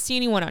don't have to see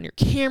anyone on your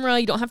camera.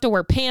 You don't have to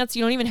wear pants.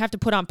 You don't even have to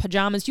put on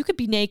pajamas. You could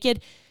be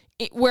naked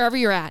wherever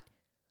you're at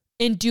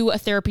and do a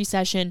therapy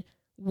session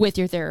with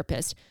your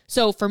therapist.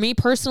 So for me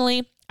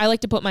personally, I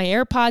like to put my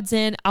AirPods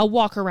in. I'll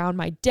walk around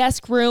my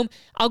desk room.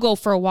 I'll go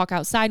for a walk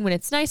outside when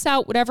it's nice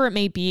out, whatever it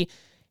may be.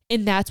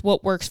 And that's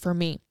what works for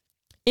me.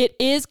 It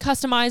is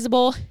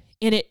customizable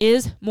and it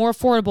is more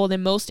affordable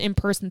than most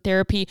in-person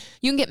therapy.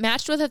 You can get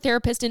matched with a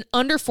therapist in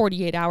under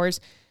 48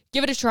 hours.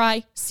 Give it a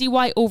try. See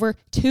why over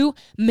 2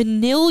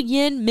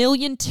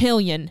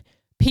 million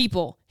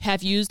people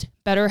have used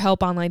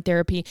BetterHelp Online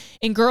Therapy.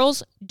 And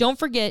girls, don't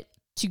forget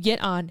to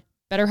get on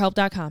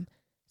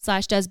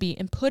BetterHelp.com/Desby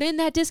and put in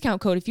that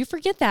discount code. If you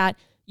forget that,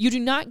 you do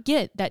not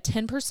get that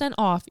 10%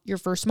 off your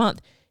first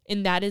month.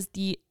 And that is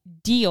the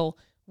deal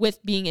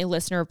with being a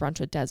listener of Brunch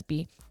with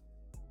Desby.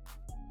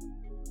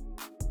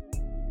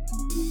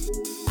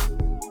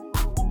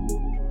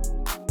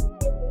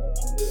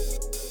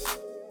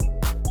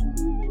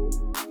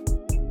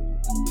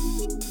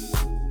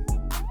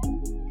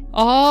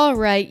 All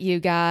right,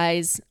 you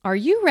guys, are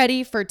you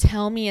ready for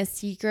Tell Me a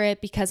Secret?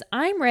 Because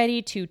I'm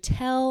ready to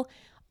tell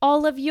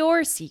all of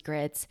your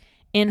secrets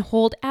and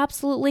hold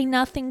absolutely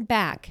nothing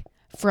back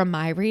from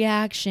my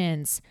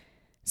reactions.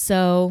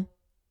 So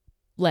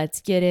let's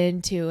get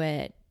into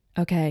it.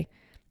 Okay,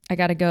 I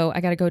gotta go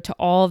to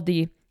all of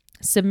the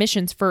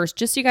submissions first.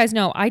 Just so you guys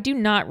know, I do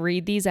not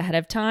read these ahead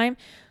of time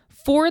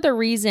for the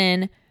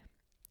reason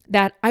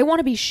that I want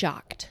to be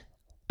shocked.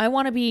 I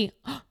want to be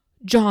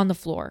jaw on the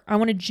floor. I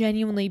want to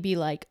genuinely be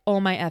like, oh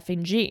my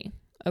effing G.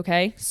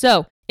 Okay,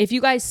 so if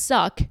you guys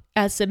suck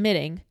at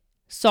submitting,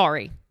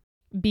 sorry,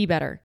 be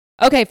better.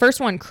 Okay,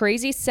 first one,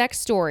 crazy sex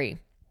story.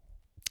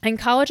 In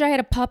college, I had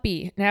a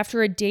puppy, and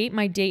after a date,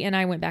 my date and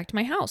I went back to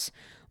my house.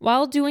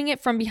 While doing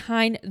it from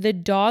behind, the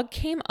dog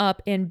came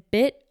up and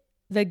bit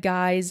the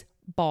guy's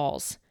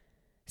balls.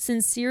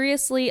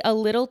 Seriously, a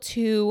little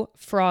too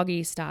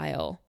Froggy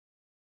style.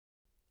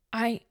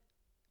 I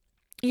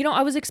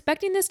was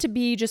expecting this to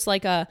be just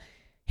like a,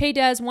 hey,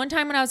 Des, one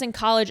time when I was in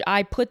college,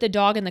 I put the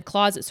dog in the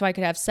closet so I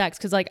could have sex,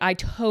 because I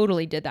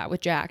totally did that with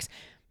Jax.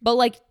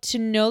 But to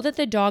know that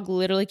the dog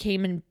literally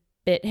came and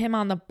bit him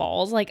on the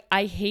balls,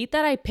 I hate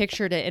that I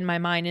pictured it in my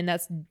mind, and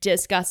that's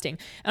disgusting.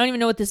 I don't even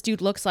know what this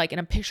dude looks like, and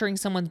I'm picturing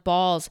someone's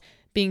balls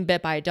being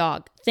bit by a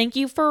dog. Thank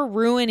you for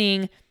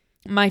ruining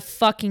my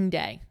fucking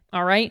day,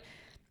 all right?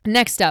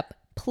 Next up,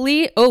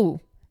 please,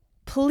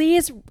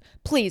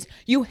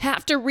 you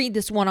have to read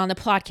this one on the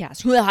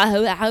podcast.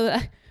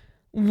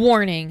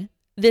 Warning,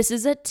 this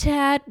is a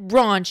tad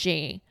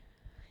raunchy.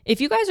 If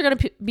you guys are going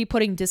to be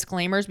putting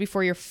disclaimers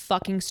before your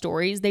fucking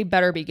stories, they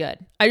better be good.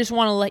 I just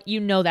want to let you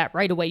know that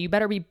right away. You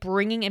better be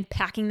bringing and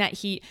packing that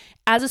heat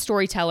as a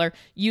storyteller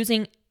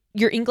using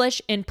your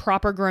English in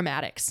proper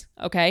grammatics,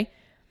 okay?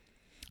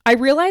 I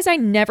realize I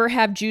never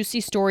have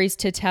juicy stories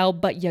to tell,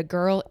 but your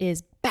girl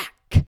is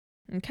back.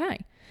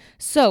 Okay.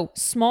 So,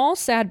 small,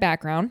 sad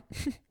background.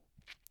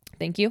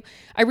 Thank you.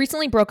 I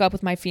recently broke up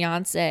with my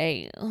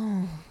fiance.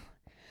 Oh.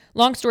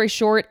 Long story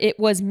short, it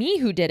was me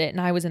who did it and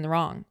I was in the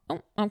wrong.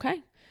 Oh,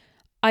 okay.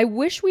 I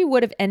wish we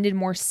would have ended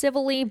more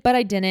civilly, but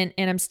I didn't,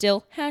 and I'm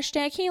still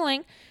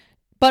 #healing,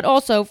 but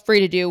also free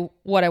to do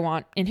what I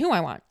want and who I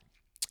want.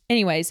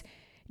 Anyways,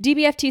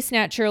 DBFT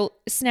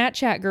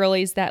Snapchat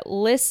girlies that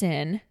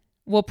listen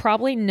will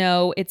probably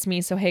know it's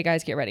me, so hey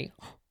guys, get ready.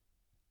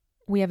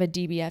 We have a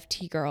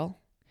DBFT girl.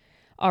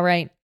 All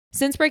right.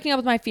 Since breaking up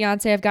with my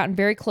fiance, I've gotten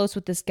very close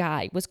with this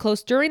guy. Was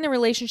close during the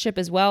relationship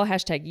as well.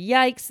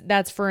 #yikes.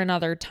 That's for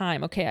another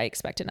time. Okay, I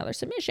expect another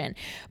submission.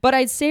 But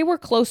I'd say we're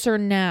closer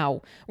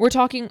now. We're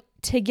talking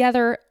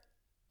together.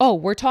 Oh,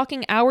 we're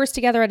talking hours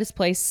together at his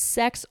place,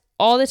 sex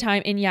all the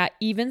time, and yeah,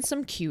 even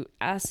some cute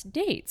ass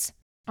dates.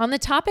 On the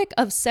topic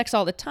of sex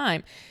all the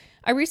time,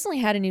 I recently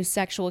had a new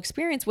sexual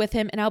experience with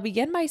him, and I'll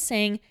begin by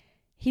saying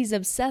he's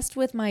obsessed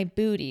with my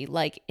booty,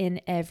 in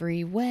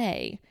every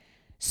way.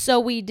 So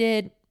we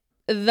did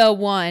the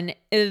one,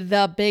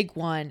 the big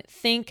one.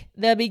 Think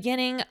the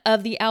beginning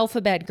of the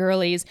alphabet,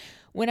 girlies.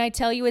 When I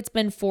tell you it's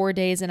been 4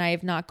 days and I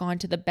have not gone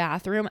to the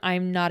bathroom,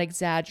 I'm not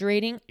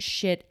exaggerating.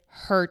 Shit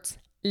hurts,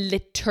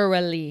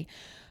 literally.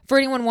 For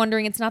anyone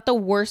wondering, it's not the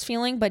worst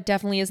feeling, but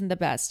definitely isn't the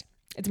best.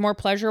 It's more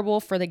pleasurable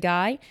for the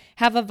guy.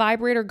 Have a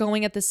vibrator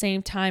going at the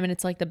same time, and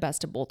it's like the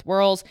best of both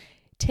worlds.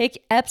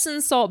 Take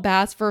Epsom salt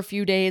baths for a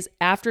few days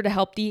after to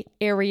help the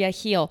area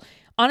heal.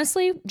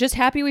 Honestly, just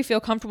happy we feel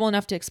comfortable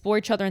enough to explore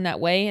each other in that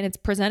way, and it's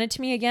presented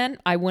to me again.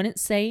 I wouldn't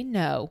say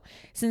no.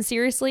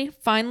 Sincerely,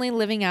 finally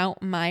living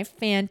out my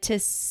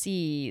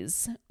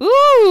fantasies.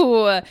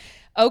 Ooh,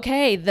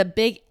 okay, the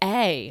big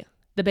A,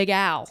 the big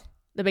Al,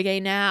 the big A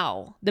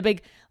now, the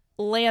big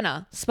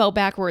Lana, spelled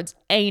backwards,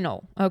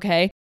 anal,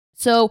 okay?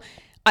 So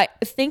I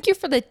thank you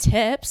for the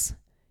tips.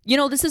 You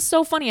know, this is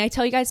so funny. I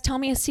tell you guys, tell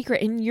me a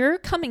secret, and you're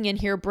coming in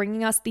here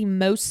bringing us the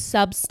most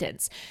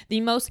substance,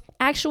 the most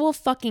actual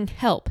fucking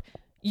help.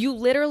 You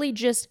literally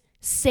just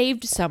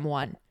saved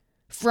someone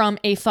from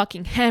a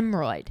fucking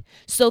hemorrhoid.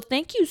 So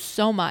thank you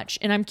so much.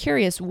 And I'm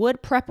curious,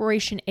 would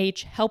Preparation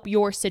H help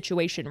your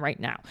situation right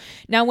now?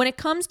 Now, when it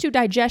comes to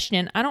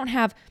digestion, I don't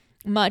have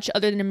much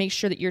other than to make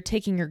sure that you're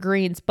taking your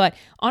greens. But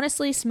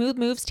honestly, Smooth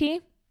Moves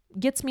tea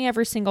gets me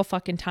every single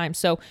fucking time.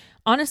 So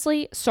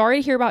honestly, sorry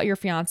to hear about your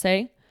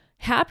fiance.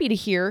 Happy to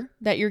hear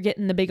that you're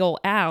getting the big old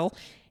Al.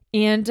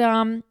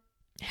 And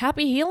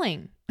happy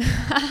healing.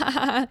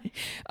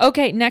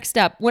 Okay, next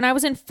up. When I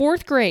was in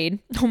 4th grade,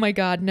 oh my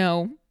God,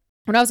 no.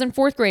 When I was in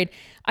 4th grade,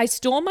 I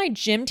stole my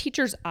gym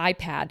teacher's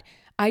iPad.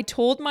 I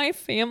told my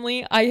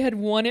family I had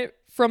won it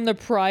from the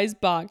prize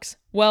box.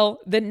 Well,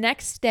 the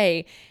next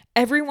day,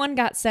 everyone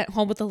got sent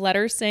home with a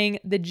letter saying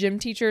the gym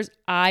teacher's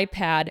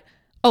iPod,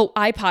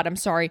 I'm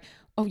sorry.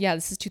 Oh yeah,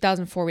 this is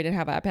 2004. We didn't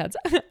have iPads.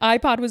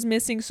 iPod was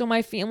missing, so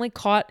my family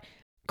caught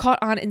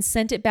on and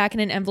sent it back in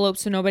an envelope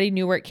so nobody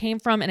knew where it came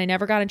from, and I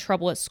never got in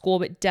trouble at school,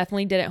 but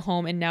definitely did at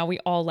home, and now we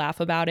all laugh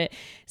about it.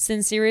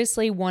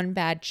 Sincerely, one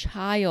bad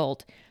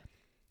child.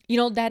 You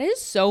know, that is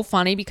so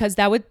funny because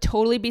that would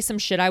totally be some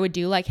shit I would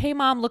do. Like, hey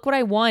mom, look what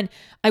I won.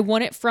 I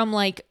won it from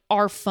like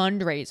our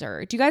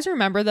fundraiser. Do you guys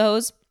remember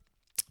those?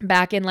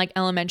 Back in like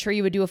elementary,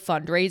 you would do a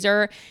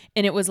fundraiser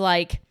and it was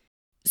like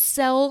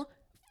sell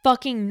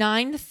fucking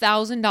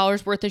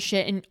 $9,000 worth of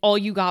shit and all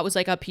you got was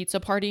like a pizza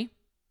party.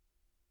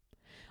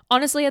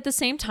 Honestly, at the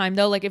same time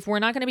though, like if we're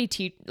not going to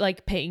be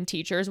paying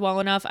teachers well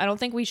enough, I don't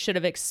think we should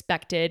have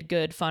expected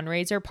good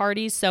fundraiser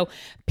parties. So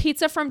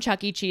pizza from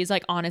Chuck E. Cheese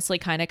like honestly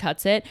kind of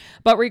cuts it.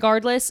 But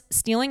regardless,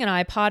 stealing an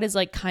iPod is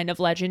like kind of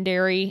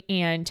legendary,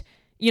 and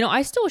you know,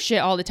 I stole shit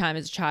all the time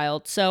as a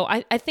child. So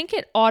I think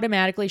it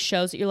automatically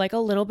shows that you're like a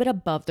little bit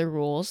above the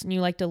rules and you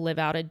like to live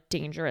out a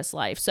dangerous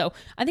life. So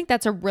I think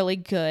that's a really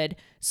good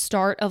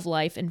start of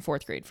life in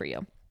 4th grade for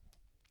you.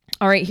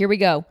 All right, here we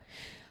go.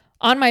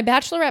 On my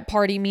bachelorette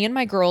party, me and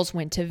my girls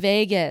went to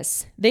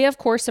Vegas. They, of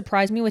course,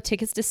 surprised me with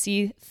tickets to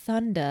see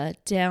Thunder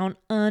Down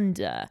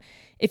Under.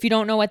 If you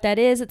don't know what that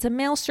is, it's a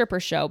male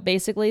stripper show,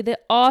 basically the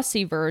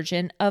Aussie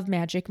version of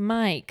Magic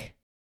Mike.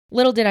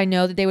 Little did I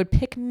know that they would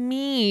pick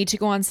me to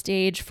go on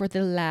stage for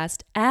the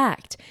last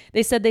act.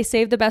 They said they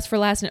saved the best for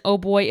last, and oh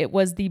boy, it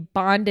was the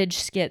bondage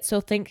skit.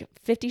 So think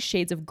 50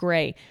 Shades of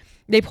Grey.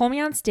 They pull me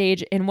on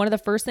stage, and one of the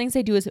first things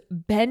they do is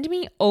bend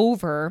me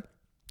over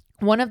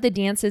one of the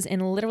dances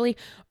and literally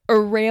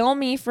rail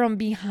me from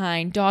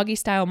behind, doggy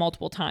style,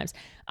 multiple times.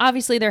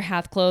 Obviously, they're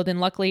half clothed, and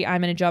luckily,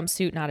 I'm in a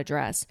jumpsuit, not a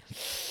dress.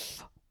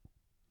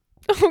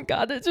 Oh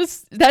God,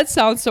 that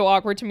sounds so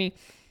awkward to me.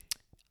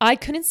 I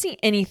couldn't see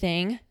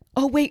anything.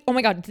 Oh wait, oh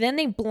my God. Then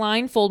they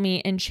blindfold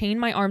me and chain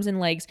my arms and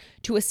legs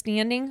to a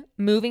standing,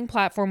 moving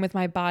platform with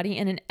my body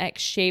in an X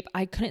shape.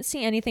 I couldn't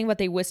see anything, but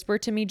they whisper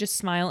to me, just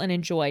smile and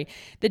enjoy.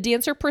 The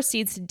dancer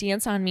proceeds to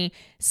dance on me,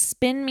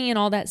 spin me and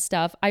all that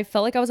stuff. I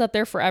felt like I was up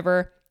there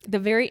forever. The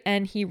very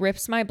end, he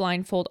rips my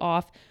blindfold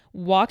off,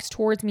 walks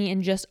towards me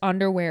in just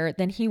underwear.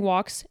 Then he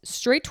walks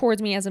straight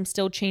towards me as I'm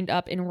still chained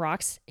up and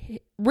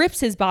rips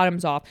his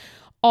bottoms off.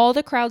 All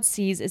the crowd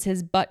sees is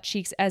his butt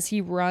cheeks as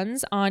he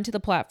runs onto the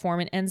platform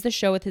and ends the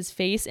show with his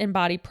face and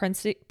body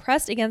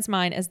pressed against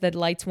mine as the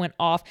lights went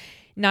off.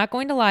 Not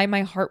going to lie,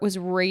 my heart was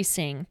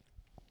racing.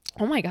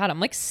 Oh my God, I'm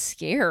like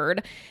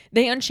scared.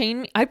 They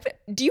unchain me.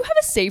 Do you have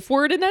a safe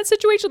word in that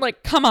situation?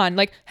 Like, come on,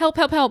 like help,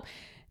 help, help.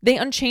 They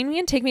unchain me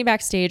and take me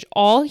backstage.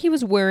 All he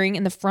was wearing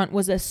in the front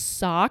was a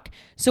sock,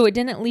 so it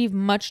didn't leave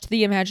much to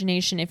the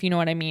imagination, if you know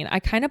what I mean. I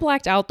kind of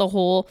blacked out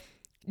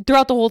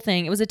throughout the whole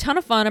thing. It was a ton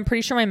of fun. I'm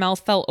pretty sure my mouth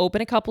fell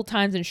open a couple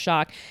times in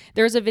shock.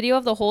 There's a video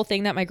of the whole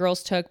thing that my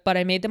girls took, but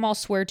I made them all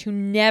swear to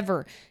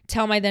never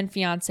tell my then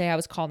fiance I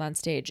was called on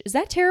stage. Is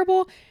that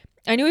terrible?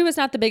 I knew he was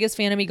not the biggest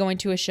fan of me going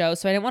to a show,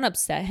 so I didn't want to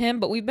upset him,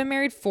 but we've been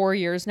married 4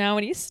 years now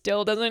and he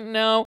still doesn't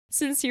know.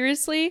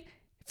 Sincerely,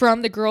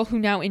 from the girl who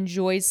now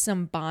enjoys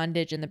some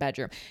bondage in the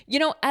bedroom. You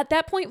know, at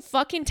that point,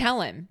 fucking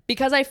tell him,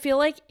 because I feel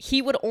like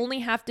he would only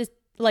have to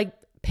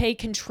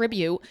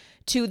contribute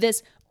to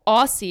this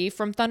Aussie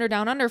from Thunder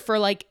Down Under for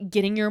like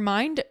getting your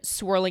mind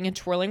swirling and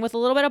twirling with a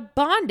little bit of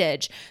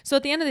bondage. So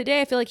at the end of the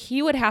day, I feel like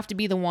he would have to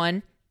be the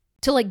one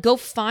to like go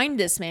find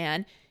this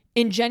man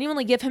and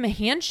genuinely give him a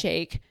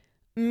handshake,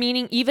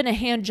 meaning even a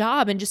hand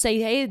job, and just say,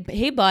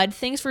 hey, bud,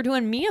 thanks for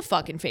doing me a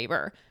fucking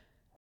favor.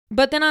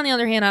 But then on the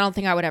other hand, I don't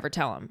think I would ever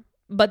tell him.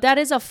 But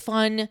that's a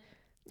fun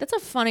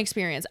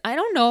experience. I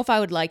don't know if I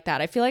would like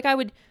that. I feel like I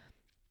would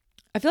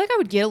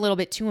get a little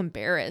bit too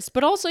embarrassed.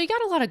 But also, you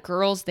got a lot of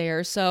girls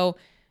there, so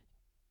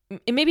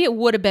maybe it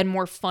would have been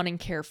more fun and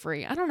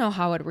carefree. I don't know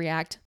how I would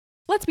react.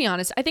 Let's be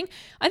honest. I think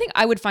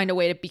I would find a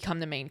way to become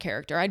the main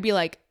character. I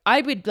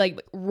would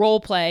role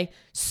play,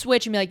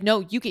 switch, and be like, no,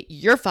 you get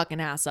your fucking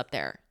ass up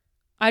there.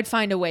 I'd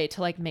find a way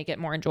to like make it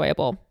more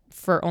enjoyable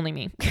for only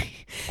me.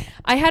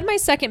 I had my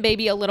second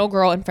baby, a little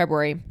girl, in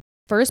February.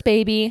 First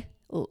baby.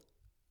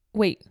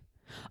 Wait.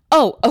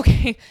 Oh,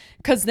 okay.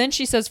 Because then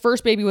she says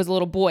first baby was a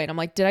little boy. And I'm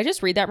like, did I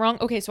just read that wrong?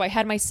 Okay, so I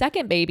had my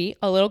second baby,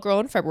 a little girl,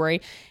 in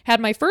February. Had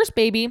my first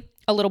baby,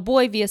 a little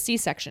boy, via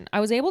C-section. I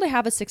was able to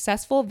have a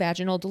successful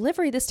vaginal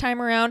delivery this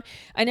time around.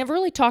 I never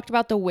really talked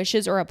about the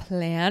wishes or a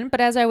plan,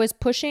 but as I was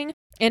pushing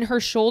in her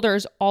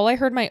shoulders, all I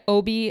heard my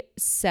OB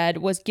said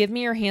was, give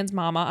me your hands,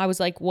 mama. I was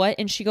like, what?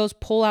 And she goes,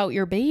 pull out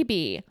your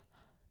baby.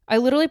 I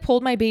literally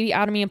pulled my baby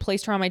out of me and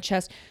placed her on my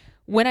chest.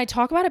 When I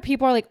talk about it,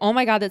 people are like, oh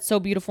my God, that's so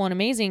beautiful and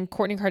amazing.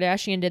 Kourtney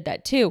Kardashian did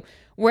that too.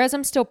 Whereas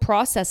I'm still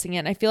processing it.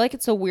 And I feel like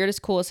it's the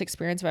weirdest, coolest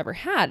experience I've ever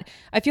had.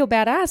 I feel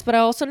badass, but I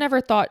also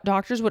never thought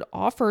doctors would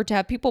offer to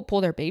have people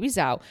pull their babies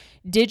out.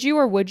 Did you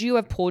or would you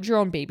have pulled your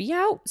own baby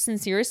out?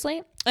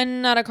 Sincerely?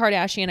 And not a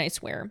Kardashian, I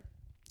swear.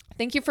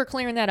 Thank you for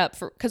clearing that up,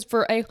 because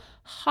for a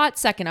hot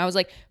second, I was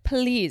like,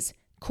 please,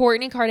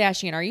 Kourtney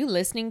Kardashian, are you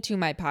listening to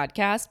my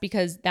podcast?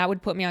 Because that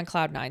would put me on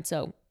cloud nine.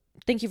 So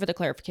thank you for the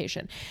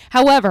clarification.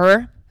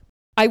 However,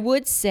 I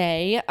would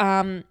say,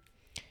 I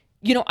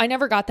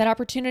never got that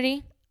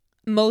opportunity,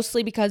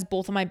 mostly because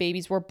both of my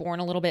babies were born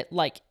a little bit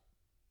like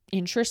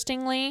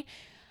interestingly.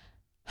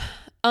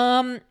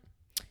 The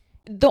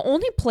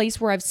only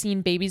place where I've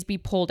seen babies be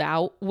pulled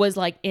out was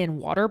like in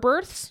water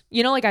births.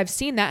 Like I've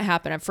seen that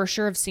happen. I for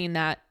sure have seen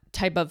that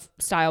type of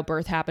style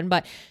birth happen,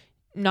 but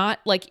not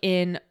like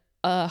in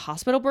a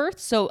hospital birth.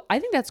 So I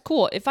think that's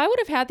cool. If I would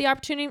have had the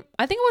opportunity,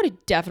 I think I would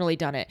have definitely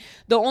done it.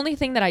 The only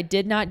thing that I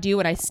did not do,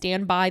 and I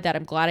stand by that,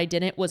 I'm glad I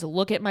didn't, was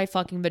look at my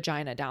fucking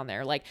vagina down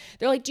there. Like,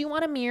 they're like, do you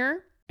want a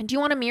mirror? And do you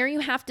want a mirror? You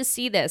have to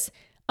see this.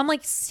 I'm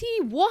like, see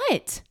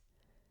what?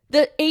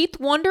 The eighth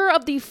wonder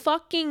of the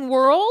fucking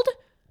world?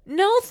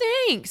 No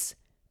thanks.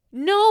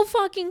 No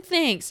fucking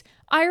thanks.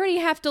 I already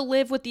have to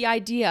live with the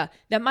idea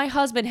that my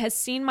husband has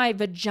seen my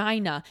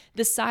vagina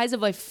the size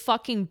of a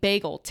fucking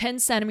bagel, 10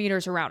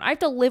 centimeters around. I have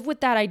to live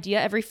with that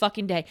idea every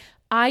fucking day.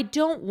 I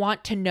don't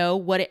want to know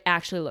what it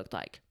actually looked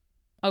like.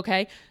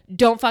 Okay?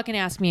 Don't fucking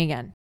ask me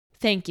again.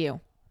 Thank you.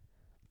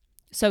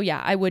 So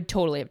yeah, I would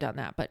totally have done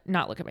that, but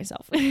not look at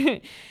myself.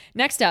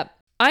 Next up,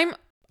 I'm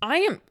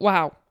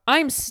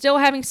still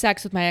having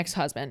sex with my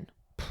ex-husband.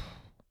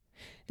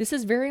 This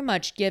is very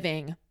much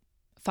giving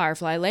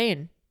Firefly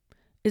Lane.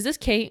 Is this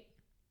Kate?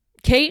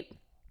 Kate,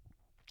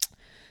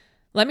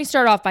 let me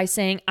start off by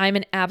saying I'm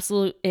an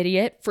absolute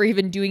idiot for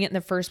even doing it in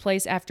the first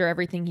place after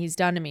everything he's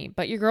done to me.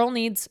 But your girl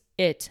needs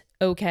it,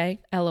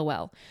 okay?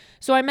 LOL.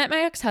 So I met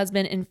my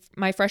ex-husband in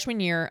my freshman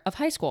year of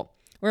high school.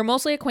 We were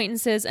mostly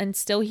acquaintances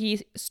until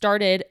we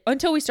started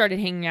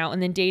hanging out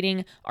and then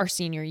dating our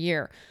senior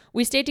year.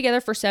 We stayed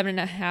together for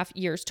 7.5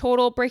 years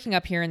total, breaking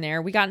up here and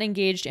there. We got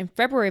engaged in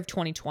February of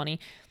 2020,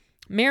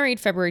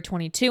 married February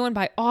 22, and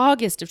by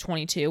August of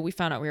 22, we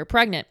found out we were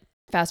pregnant.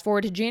 Fast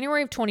forward to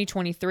January of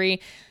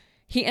 2023,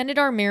 he ended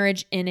our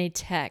marriage in a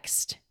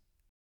text.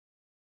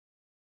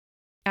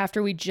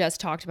 After we just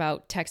talked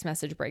about text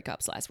message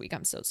breakups last week.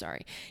 I'm so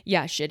sorry.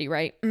 Yeah, shitty,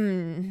 right?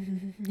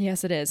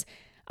 Yes, it is.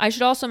 I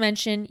should also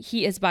mention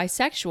he is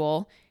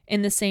bisexual,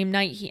 and the same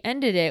night he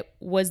ended it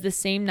was the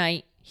same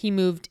night he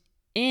moved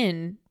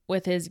in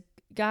with his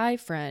guy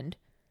friend,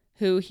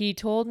 who he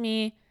told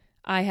me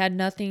I had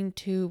nothing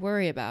to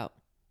worry about.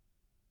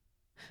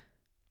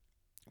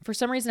 For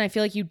some reason, I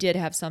feel like you did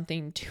have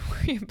something to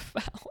worry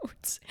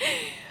about.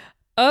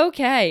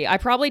 Okay, I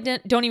probably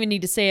don't even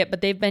need to say it,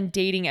 but they've been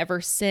dating ever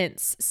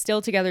since,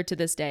 still together to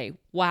this day.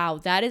 Wow,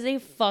 that is a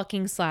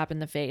fucking slap in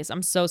the face.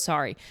 I'm so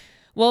sorry.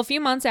 Well, a few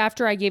months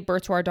after I gave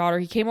birth to our daughter,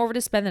 he came over to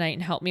spend the night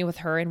and help me with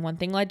her, and one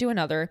thing led to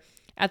another.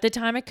 At the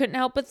time, I couldn't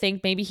help but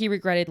think maybe he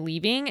regretted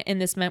leaving,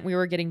 and this meant we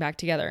were getting back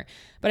together.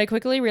 But I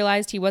quickly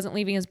realized he wasn't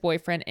leaving his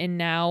boyfriend, and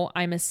now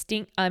I'm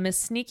a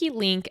sneaky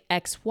link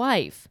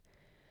ex-wife.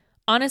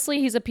 Honestly,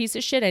 he's a piece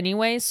of shit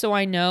anyway, so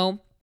I know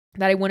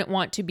that I wouldn't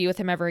want to be with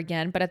him ever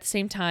again, but at the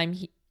same time,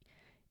 he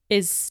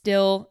is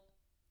still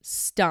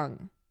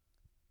stung.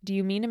 Do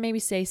you mean to maybe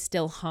say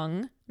still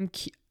hung? I'm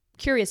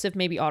curious if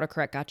maybe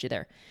autocorrect got you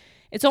there.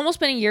 It's almost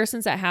been a year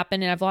since that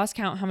happened, and I've lost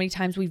count how many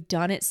times we've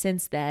done it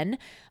since then.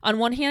 On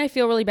one hand, I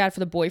feel really bad for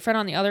the boyfriend.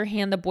 On the other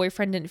hand, the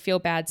boyfriend didn't feel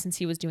bad since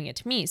he was doing it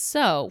to me.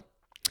 So,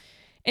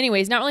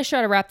 anyways, not really sure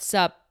how to wrap this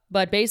up,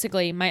 but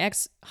basically, my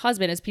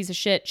ex-husband is a piece of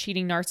shit,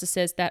 cheating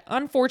narcissist that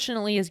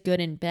unfortunately is good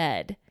in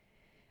bed.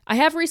 I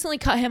have recently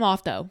cut him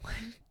off, though.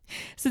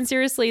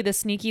 Sincerely, the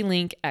sneaky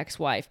link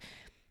ex-wife.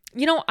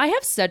 I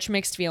have such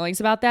mixed feelings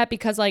about that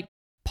because like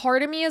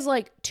part of me is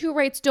like two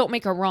rights don't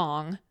make a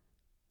wrong.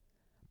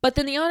 But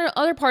then the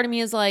other part of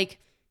me is like,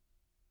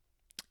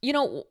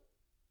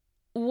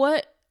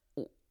 what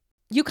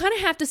you kind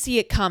of have to see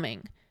it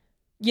coming.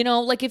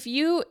 Like if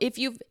you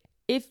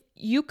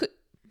could,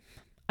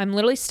 I'm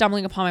literally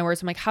stumbling upon my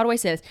words. I'm like, how do I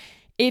say this?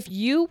 If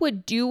you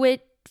would do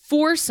it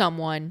for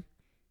someone,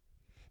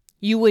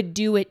 you would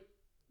do it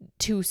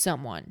to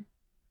someone.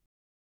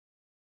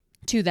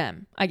 To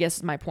them, I guess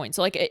is my point.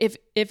 So like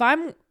if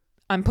I'm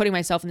putting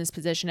myself in this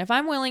position, if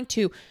I'm willing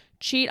to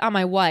cheat on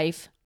my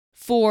wife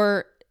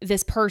for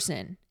this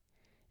person,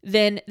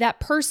 then that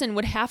person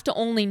would have to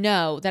only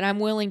know that I'm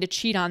willing to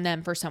cheat on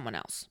them for someone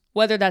else,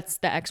 whether that's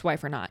the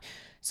ex-wife or not.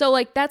 So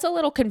like that's a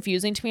little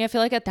confusing to me. I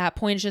feel like at that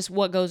point it's just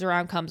what goes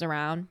around comes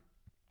around.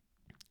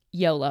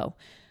 YOLO.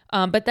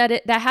 But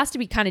that has to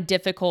be kind of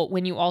difficult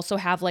when you also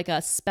have like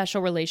a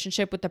special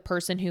relationship with the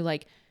person who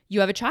like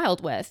you have a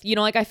child with.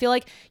 Like I feel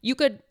like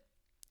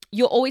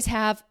you'll always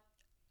have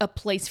a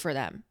place for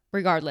them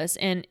regardless.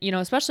 And,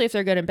 especially if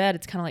they're good in bed,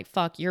 it's kind of like,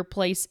 fuck, your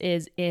place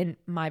is in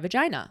my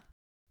vagina.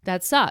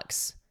 That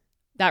sucks.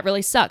 That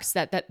really sucks.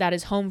 That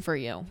is home for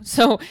you.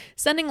 So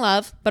sending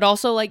love, but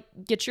also like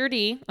get your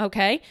D.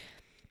 Okay.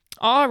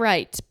 All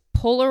right.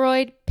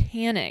 Polaroid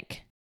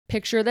panic.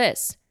 Picture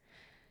this.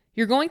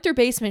 You're going through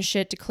basement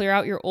shit to clear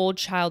out your old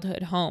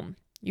childhood home.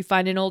 You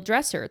find an old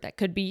dresser that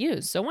could be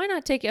used. So why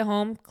not take it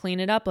home, clean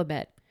it up a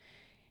bit?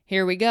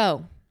 Here we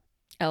go.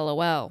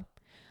 LOL.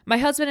 My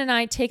husband and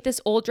I take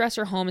this old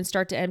dresser home and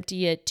start to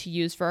empty it to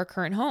use for our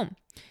current home.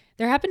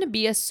 There happened to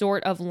be a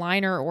sort of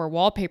liner or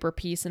wallpaper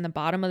piece in the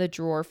bottom of the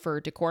drawer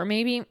for decor,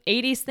 maybe.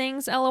 80s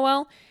things,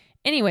 LOL.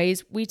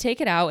 Anyways, we take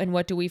it out and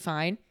what do we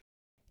find?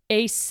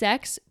 A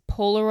sex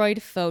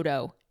Polaroid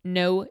photo.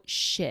 No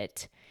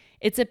shit.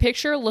 It's a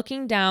picture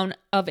looking down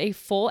of a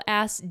full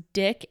ass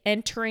dick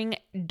entering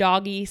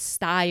doggy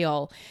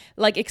style.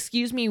 Like,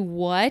 excuse me,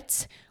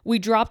 what? We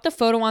dropped the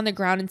photo on the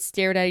ground and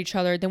stared at each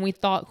other. Then we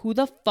thought, who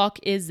the fuck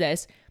is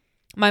this?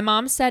 My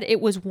mom said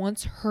it was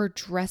once her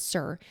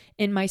dresser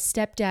and my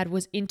stepdad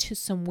was into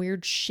some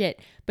weird shit,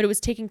 but it was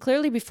taken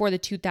clearly before the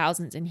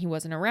 2000s and he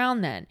wasn't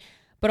around then.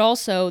 But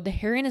also, the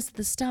hairiness of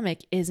the stomach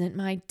isn't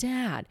my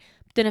dad.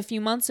 But then a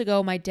few months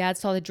ago, my dad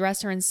saw the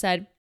dresser and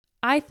said,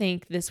 I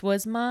think this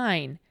was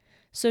mine.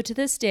 So to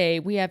this day,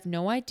 we have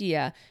no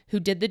idea who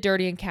did the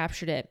dirty and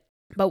captured it,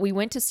 but we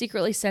went to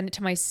secretly send it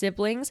to my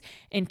siblings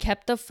and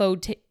kept the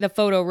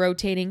photo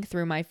rotating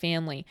through my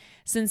family.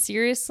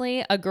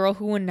 Sincerely, a girl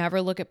who would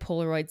never look at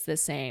Polaroids the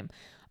same.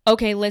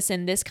 Okay,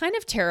 listen, this kind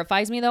of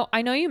terrifies me though.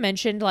 I know you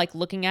mentioned like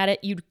looking at it,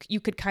 you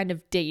could kind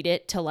of date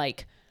it to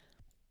like,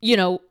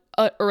 an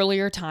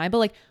earlier time, but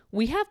like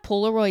we have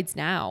Polaroids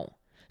now.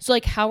 So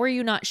like, how are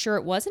you not sure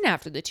it wasn't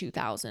after the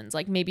 2000s?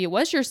 Like maybe it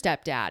was your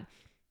stepdad.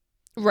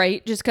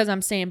 Right? Just because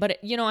I'm saying, but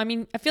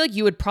I feel like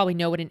you would probably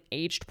know what an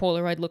aged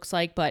Polaroid looks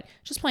like, but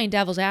just playing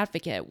devil's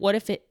advocate, what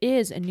if it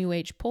is a new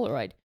age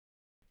Polaroid?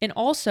 And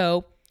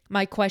also,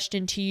 my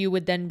question to you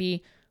would then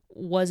be,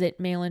 was it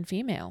male and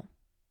female?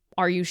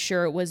 Are you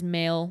sure it was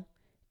male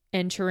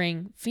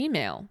entering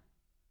female?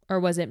 Or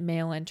was it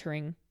male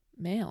entering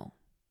male?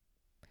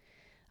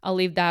 I'll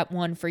leave that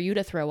one for you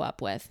to throw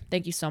up with.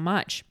 Thank you so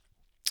much.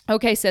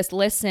 Okay, sis,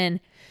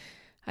 listen.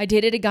 I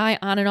dated a guy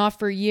on and off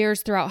for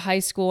years throughout high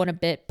school and a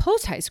bit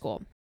post-high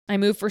school. I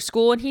moved for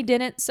school and he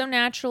didn't, so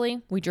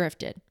naturally, we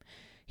drifted.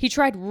 He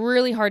tried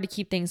really hard to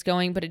keep things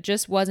going, but it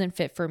just wasn't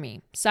fit for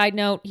me. Side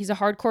note, he's a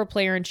hardcore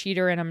player and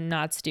cheater and I'm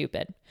not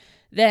stupid.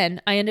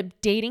 Then I ended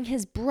up dating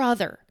his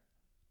brother.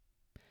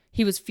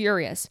 He was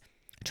furious.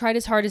 Tried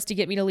his hardest to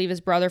get me to leave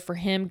his brother for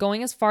him,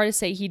 going as far to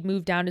say he'd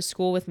move down to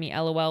school with me,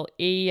 LOL.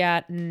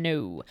 Yeah,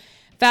 no.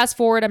 Fast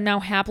forward, I'm now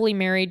happily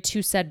married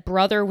to said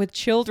brother with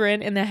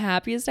children and the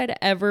happiest I'd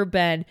ever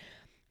been.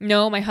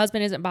 No, my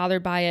husband isn't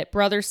bothered by it.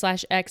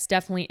 Brother/ex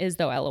definitely is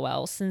though,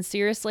 LOL.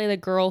 Sincerely, the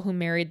girl who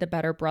married the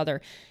better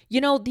brother.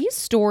 These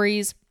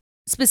stories,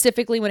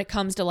 specifically when it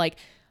comes to like,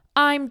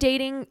 I'm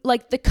dating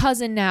like the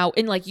cousin now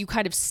and like you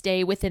kind of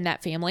stay within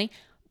that family,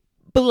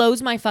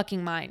 blows my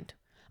fucking mind.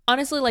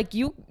 Honestly, like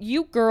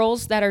you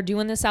girls that are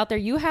doing this out there,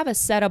 you have a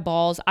set of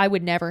balls I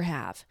would never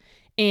have.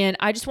 And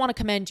I just want to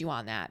commend you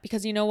on that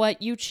because you know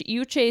what? You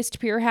chased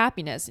pure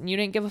happiness and you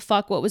didn't give a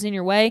fuck what was in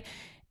your way,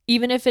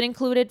 even if it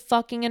included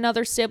fucking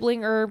another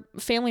sibling or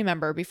family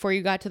member before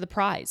you got to the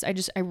prize.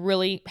 I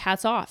really,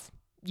 hats off.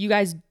 You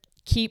guys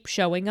keep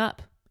showing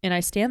up and I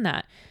stand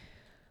that.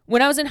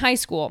 When I was in high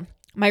school,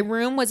 my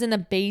room was in the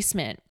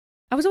basement.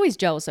 I was always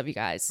jealous of you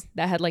guys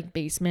that had like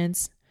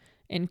basements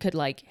and could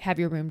like have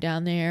your room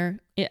down there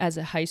as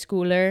a high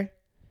schooler.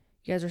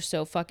 You guys are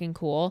so fucking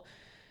cool.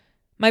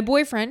 My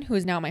boyfriend, who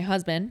is now my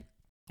husband,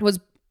 was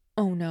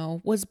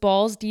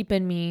balls deep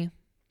in me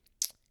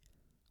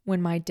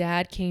when my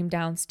dad came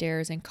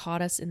downstairs and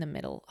caught us in the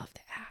middle of the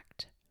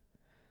act.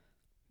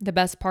 The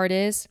best part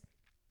is,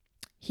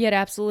 he had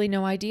absolutely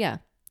no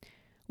idea.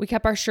 We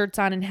kept our shirts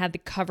on and had the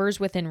covers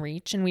within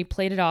reach, and we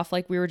played it off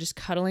like we were just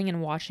cuddling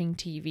and watching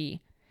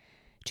TV.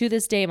 To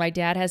this day, my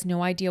dad has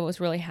no idea what was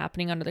really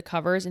happening under the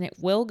covers, and it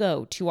will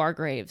go to our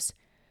graves.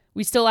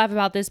 We still laugh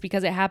about this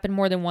because it happened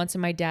more than once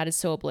and my dad is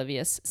so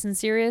oblivious.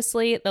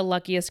 Sincerely, the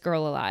luckiest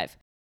girl alive.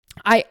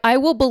 I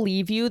will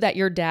believe you that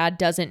your dad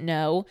doesn't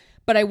know,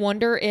 but I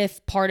wonder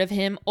if part of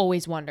him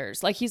always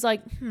wonders. Like he's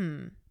like,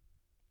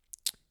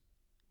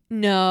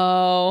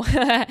 no.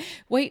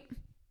 Wait,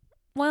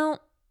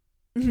 well,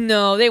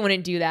 no, they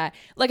wouldn't do that.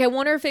 Like I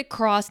wonder if it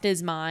crossed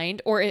his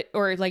mind or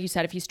like you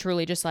said, if he's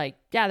truly just like,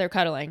 yeah, they're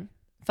cuddling.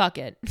 Fuck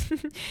it.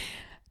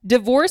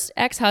 Divorced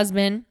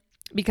ex-husband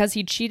because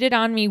he cheated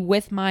on me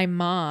with my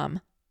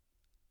mom.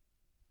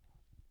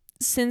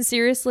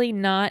 Sincerely,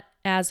 not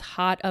as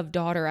hot of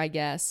daughter, I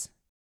guess.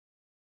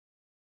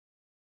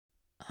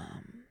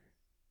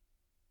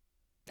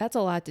 That's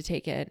a lot to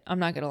take in. I'm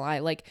not gonna lie.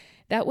 Like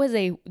that was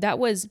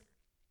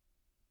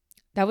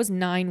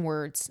 9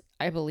 words,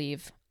 I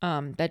believe.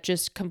 That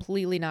just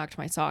completely knocked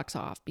my socks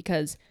off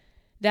because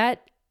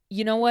that,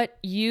 you know what,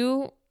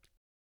 you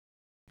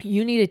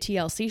need a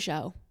TLC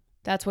show.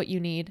 That's what you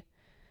need.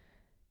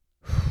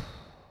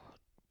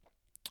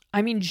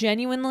 I mean,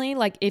 genuinely,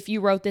 like if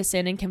you wrote this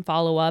in and can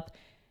follow up,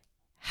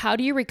 how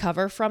do you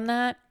recover from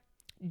that?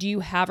 Do you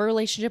have a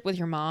relationship with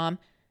your mom?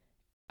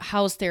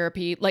 How's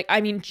therapy? Like,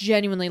 I mean,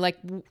 genuinely, like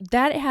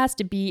that has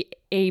to be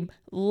a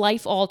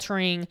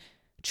life-altering,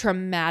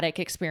 traumatic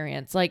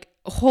experience. Like,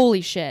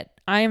 holy shit.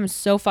 I am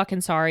so fucking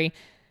sorry.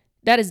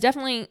 That is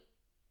definitely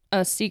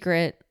a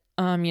secret.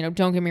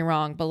 Don't get me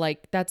wrong, but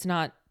like that's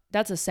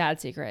a sad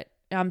secret.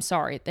 I'm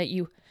sorry that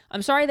you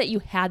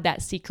had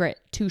that secret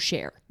to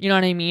share. You know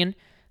what I mean?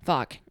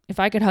 Fuck. If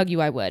I could hug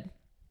you, I would.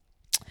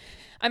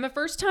 I'm a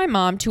first-time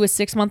mom to a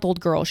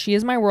 6-month-old girl. She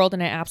is my world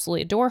and I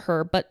absolutely adore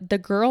her, but the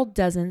girl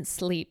doesn't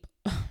sleep.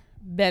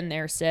 Been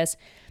there, sis.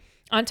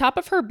 On top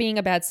of her being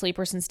a bad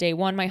sleeper since day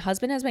one, my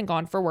husband has been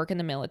gone for work in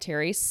the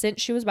military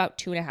since she was about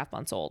 2.5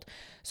 months old.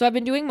 So I've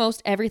been doing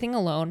most everything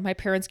alone. My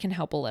parents can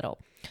help a little.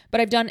 But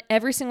I've done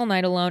every single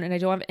night alone and I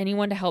don't have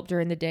anyone to help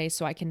during the day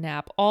so I can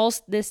nap. All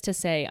this to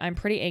say, I'm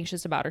pretty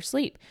anxious about her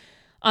sleep.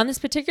 On this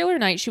particular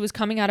night, she was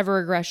coming out of a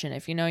regression,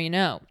 if you know, you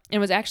know, and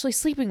was actually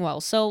sleeping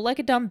well. So like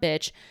a dumb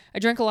bitch, I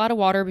drank a lot of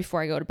water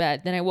before I go to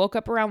bed. Then I woke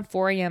up around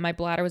 4 a.m. My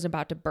bladder was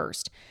about to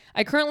burst.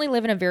 I currently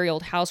live in a very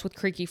old house with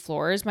creaky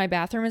floors. My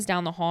bathroom is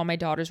down the hall. My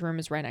daughter's room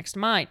is right next to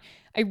mine.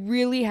 I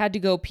really had to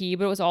go pee,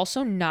 but it was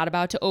also not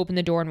about to open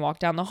the door and walk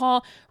down the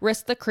hall,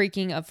 risk the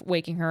creaking of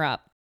waking her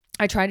up.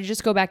 I tried to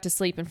just go back to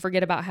sleep and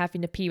forget about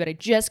having to pee, but I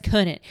just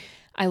couldn't.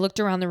 I looked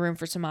around the room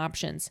for some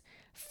options.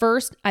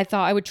 First, I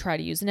thought I would try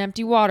to use an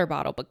empty water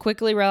bottle, but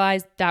quickly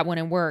realized that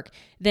wouldn't work.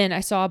 Then I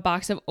saw a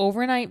box of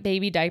overnight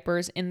baby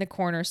diapers in the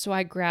corner, so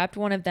I grabbed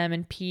one of them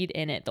and peed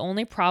in it. The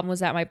only problem was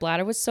that my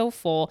bladder was so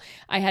full,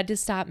 I had to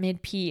stop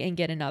mid-pee and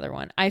get another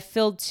one. I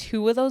filled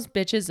 2 of those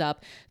bitches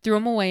up, threw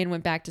them away, and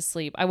went back to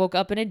sleep. I woke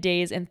up in a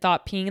daze and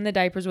thought peeing in the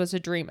diapers was a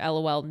dream.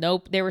 LOL.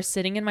 Nope, they were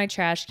sitting in my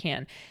trash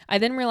can. I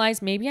then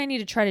realized maybe I need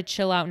to try to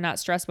chill out and not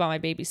stress about my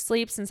baby's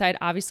sleep since I had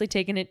obviously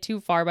taken it too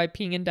far by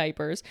peeing in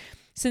diapers.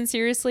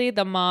 Sincerely,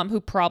 the mom who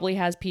probably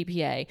has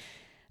PPA.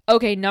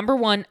 Okay, number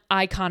 1,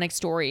 iconic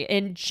story.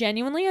 And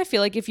genuinely, I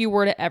feel like if you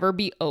were to ever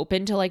be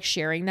open to like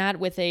sharing that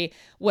with a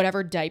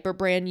whatever diaper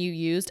brand you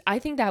used, I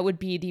think that would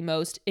be the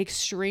most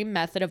extreme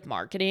method of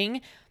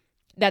marketing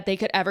that they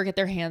could ever get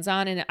their hands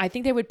on. And I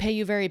think they would pay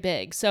you very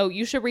big. So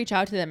you should reach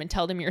out to them and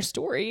tell them your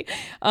story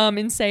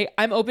and say,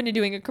 I'm open to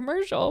doing a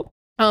commercial.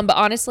 But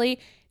honestly,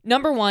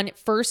 number 1,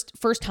 first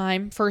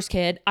time, first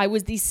kid, I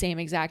was the same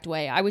exact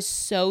way. I was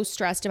so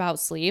stressed about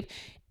sleep.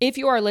 If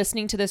you are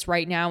listening to this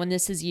right now and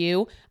this is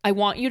you, I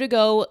want you to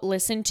go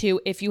listen to,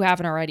 if you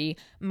haven't already,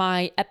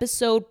 my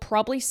episode,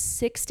 probably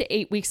 6 to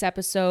 8 weeks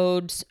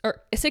episodes,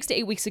 or 6 to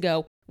 8 weeks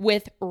ago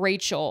with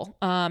Rachel.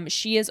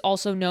 She is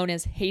also known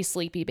as Hey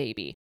Sleepy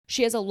Baby.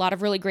 She has a lot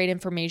of really great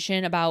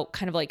information about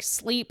kind of like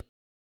sleep,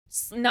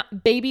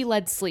 not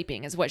baby-led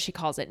sleeping is what she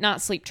calls it,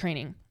 not sleep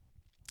training.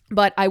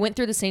 But I went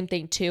through the same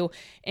thing too.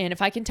 And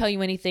if I can tell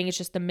you anything, it's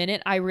just the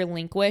minute I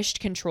relinquished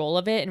control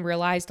of it and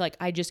realized like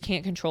I just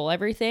can't control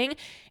everything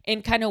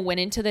and kind of went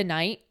into the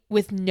night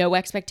with no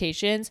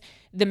expectations,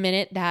 the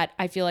minute that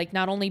I feel like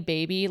not only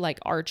baby, like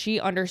Archie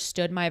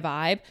understood my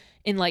vibe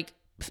and like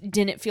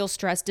didn't feel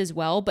stressed as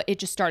well, but it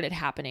just started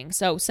happening.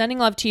 So sending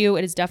love to you.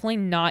 It is definitely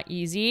not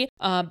easy,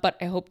 but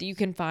I hope that you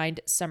can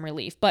find some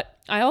relief. But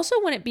I also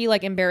wouldn't be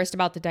like embarrassed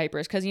about the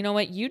diapers because you know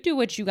what? You do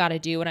what you got to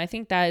do. And I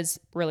think that is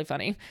really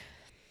funny.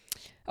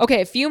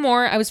 Okay, a few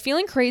more. I was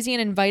feeling crazy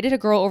and invited a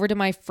girl over to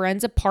my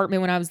friend's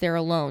apartment when I was there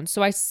alone.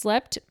 So I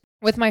slept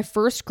with my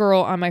first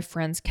girl on my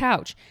friend's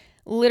couch.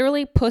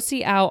 Literally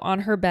pussy out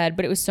on her bed,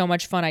 but it was so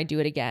much fun I'd do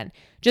it again.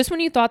 Just when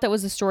you thought that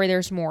was the story,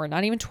 there's more.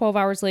 Not even 12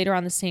 hours later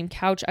on the same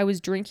couch, I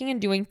was drinking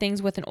and doing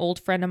things with an old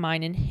friend of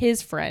mine and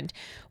his friend.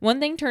 One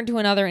thing turned to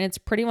another and it's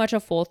pretty much a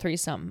full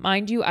threesome.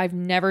 Mind you, I've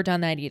never done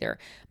that either.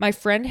 My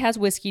friend has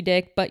whiskey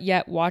dick, but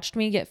yet watched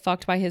me get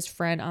fucked by his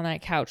friend on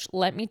that couch.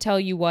 Let me tell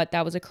you what,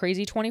 that was a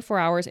crazy 24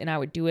 hours and I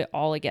would do it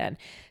all again.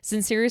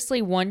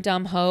 Sincerely, one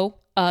dumb hoe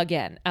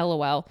again.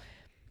 LOL.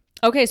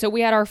 Okay, so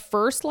we had our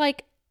first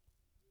like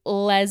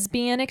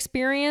lesbian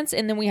experience,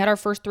 and then we had our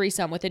first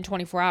threesome within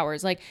 24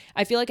 hours. Like,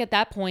 I feel like at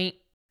that point,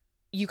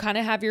 you kind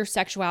of have your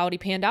sexuality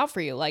panned out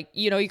for you. Like,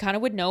 you know, you kind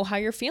of would know how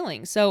you're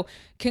feeling. So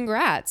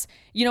congrats.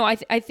 You know,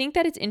 I think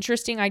that it's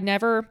interesting. I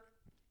never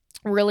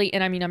really,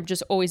 and I mean, I'm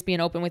just always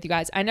being open with you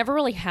guys. I never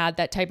really had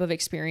that type of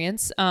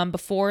experience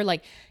before,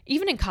 like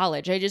even in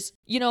college. I just,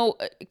 you know,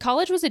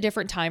 college was a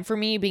different time for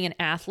me, being an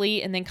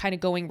athlete and then kind of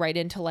going right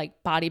into like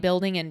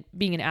bodybuilding and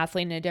being an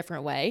athlete in a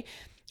different way.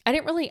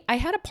 I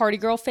had a party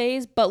girl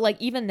phase, but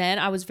like even then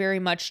I was very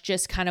much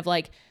just kind of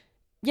like,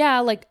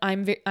 yeah, like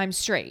I'm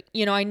straight.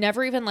 You know, I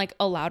never even like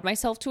allowed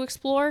myself to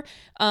explore.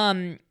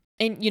 And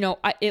you know,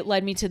 it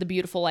led me to the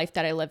beautiful life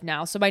that I live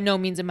now. So by no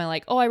means am I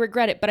like, oh, I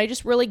regret it, but I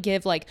just really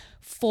give like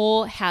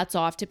full hats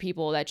off to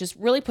people that just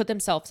really put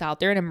themselves out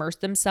there and immerse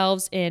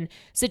themselves in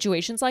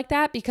situations like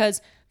that,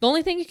 because the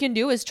only thing you can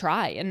do is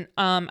try. And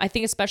I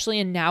think especially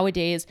in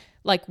nowadays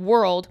like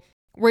world,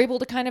 we're able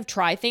to kind of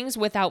try things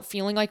without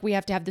feeling like we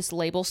have to have this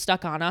label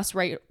stuck on us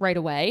right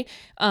away.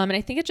 And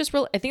I think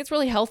I think it's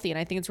really healthy, and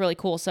I think it's really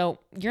cool. So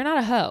you're not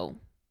a hoe.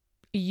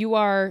 You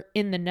are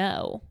in the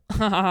know.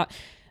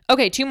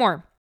 Okay, 2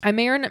 more. I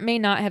may or may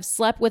not have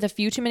slept with a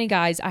few too many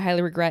guys I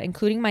highly regret,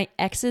 including my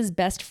ex's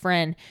best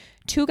friend,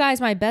 2 guys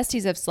my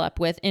besties have slept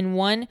with, and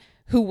one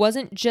who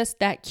wasn't just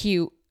that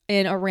cute,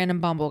 and a random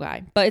Bumble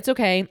guy. But it's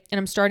okay, and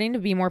I'm starting to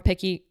be more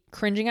picky,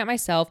 cringing at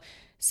myself.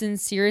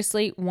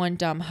 Sincerely, one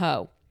dumb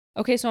hoe.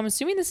 Okay, so I'm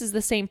assuming this is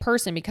the same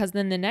person, because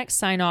then the next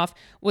sign off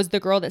was the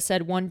girl that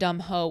said one dumb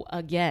hoe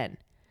again.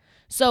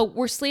 So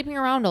we're sleeping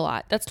around a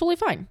lot. That's totally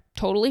fine.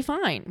 Totally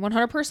fine.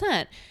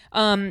 100%.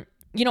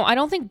 You know, I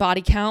don't think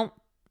body count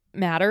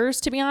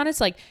matters, to be honest.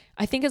 Like,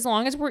 I think as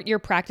long as you're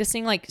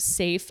practicing like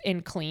safe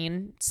and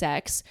clean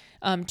sex,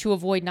 to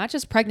avoid not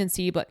just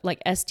pregnancy, but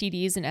like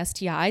STDs and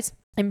STIs,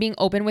 and being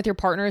open with your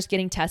partners,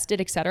 getting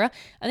tested, etc.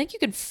 I think you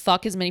can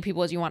fuck as many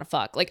people as you want to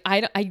fuck. Like,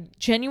 I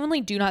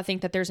genuinely do not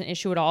think that there's an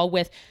issue at all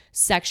with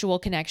sexual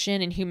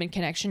connection and human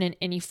connection in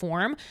any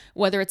form,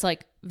 whether it's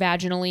like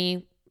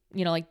vaginally,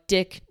 you know, like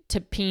dick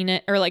to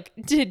penis, or like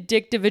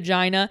dick to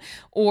vagina,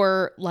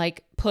 or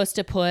like puss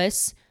to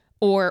puss,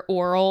 or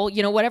oral,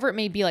 you know, whatever it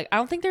may be. Like, I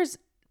don't think there's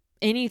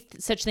any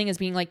such thing as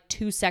being like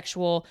too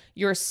sexual,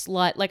 you're a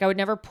slut. Like, I would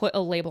never put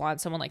a label on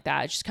someone like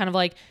that. It's just kind of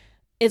like,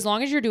 as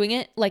long as you're doing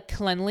it like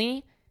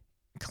clean,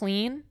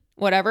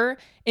 whatever,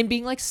 and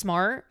being like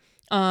smart,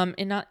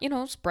 and not, you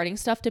know, spreading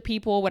stuff to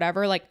people,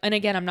 whatever. Like, and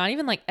again, I'm not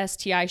even like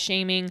STI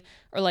shaming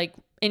or like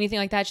anything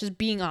like that. It's just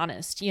being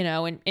honest, you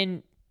know,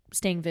 and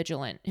staying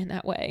vigilant in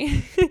that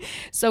way.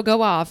 So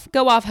go off,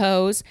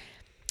 hoes.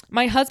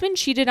 My husband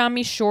cheated on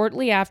me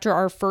shortly after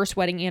our first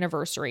wedding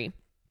anniversary.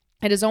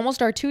 It is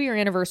almost our 2-year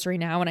anniversary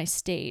now, and I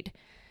stayed.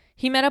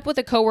 He met up with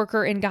a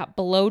coworker and got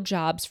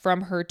blowjobs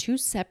from her 2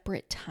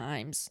 separate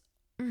times.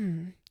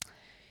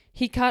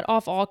 He cut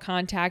off all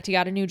contact. He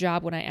got a new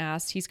job when I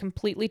asked. He's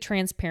completely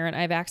transparent.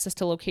 I have access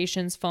to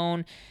locations,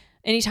 phone,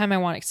 anytime I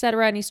want,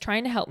 etc. And he's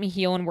trying to help me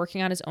heal and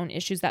working on his own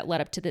issues that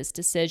led up to this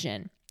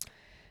decision.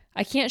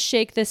 I can't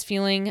shake this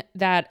feeling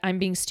that I'm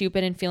being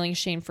stupid and feeling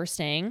ashamed for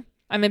staying.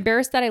 I'm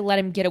embarrassed that I let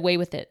him get away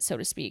with it, so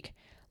to speak.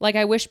 Like,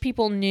 I wish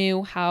people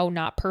knew how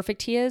not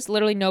perfect he is.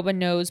 Literally no one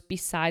knows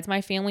besides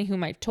my family,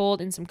 whom I've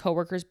told, and some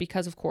coworkers,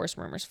 because of course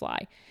rumors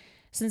fly.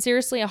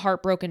 Sincerely, a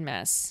heartbroken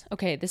mess.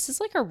 Okay, this is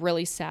like a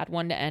really sad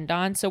one to end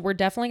on, so we're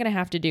definitely going to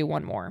have to do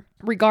one more.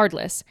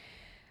 Regardless,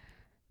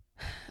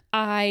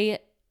 you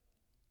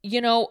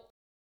know,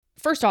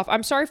 first off,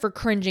 I'm sorry for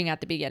cringing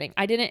at the beginning.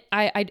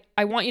 I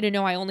want you to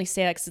know I only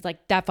say that because it's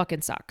like, that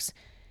fucking sucks.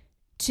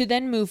 To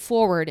then move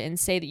forward and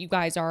say that you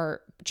guys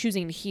are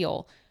choosing to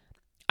heal,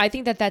 I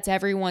think that that's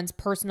everyone's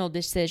personal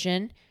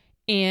decision.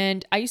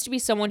 And I used to be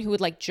someone who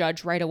would like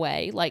judge right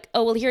away. Like,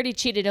 oh, well, he already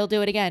cheated, he'll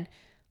do it again.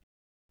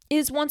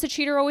 Is once a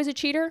cheater always a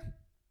cheater?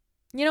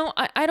 You know,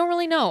 I don't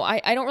really know.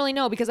 I don't really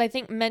know, because I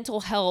think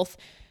mental health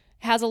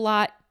has a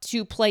lot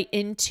to play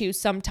into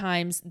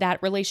sometimes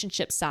that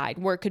relationship side,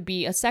 where it could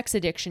be a sex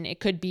addiction. It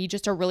could be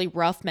just a really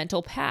rough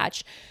mental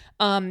patch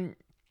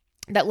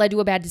that led to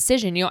a bad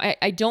decision. You know,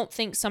 I don't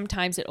think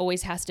sometimes it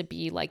always has to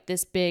be like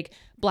this big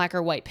black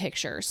or white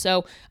picture.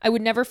 So I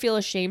would never feel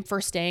ashamed for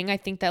staying. I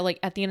think that like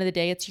at the end of the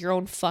day, it's your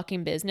own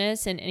fucking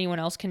business, and anyone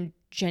else can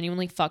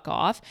genuinely fuck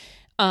off.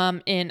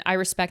 And I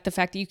respect the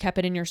fact that you kept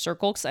it in your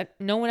circle, because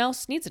no one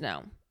else needs to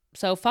know.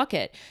 So fuck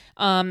it.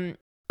 I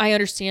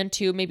understand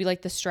too, maybe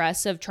like the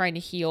stress of trying to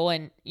heal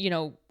and, you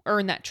know,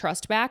 earn that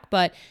trust back.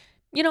 But,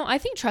 you know, I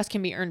think trust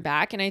can be earned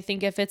back. And I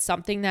think if it's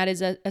something that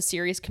is a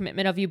serious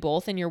commitment of you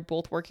both, and you're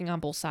both working on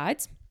both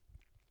sides,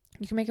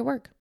 you can make it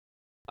work.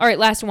 All right,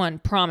 last one,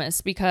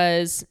 promise,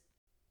 because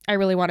I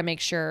really want to make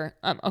sure.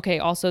 Okay,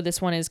 also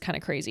this one is kind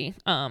of crazy.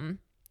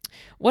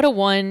 What a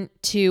one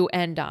to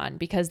end on,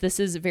 because this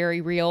is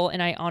very real,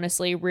 and I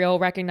honestly, real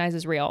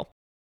recognizes real.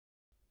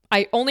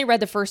 I only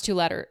read the first 2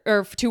 words,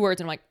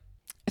 and I'm like,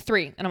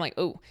 3, and I'm like,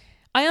 oh,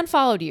 I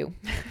unfollowed you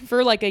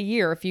for like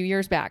a few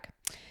years back.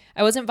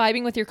 I wasn't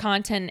vibing with your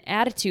content and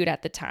attitude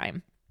at the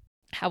time.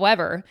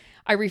 However,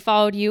 I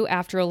refollowed you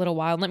after a little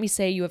while, and let me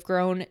say, you have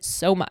grown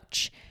so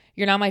much.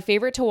 You're now my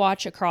favorite to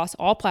watch across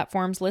all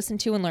platforms, listen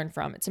to, and learn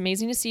from. It's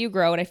amazing to see you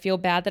grow, and I feel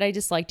bad that I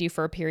disliked you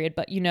for a period,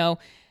 but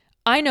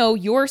I know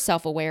you're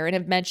self-aware and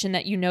have mentioned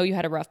that you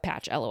had a rough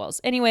patch, LOLs.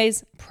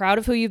 Anyways, proud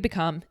of who you've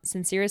become.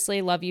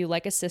 Sincerely love you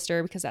like a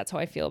sister because that's how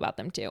I feel about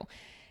them too.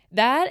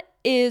 That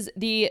is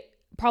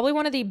probably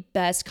one of the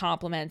best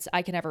compliments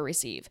I can ever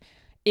receive,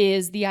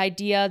 is the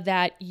idea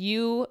that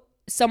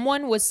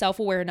someone was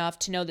self-aware enough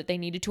to know that they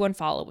needed to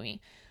unfollow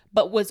me,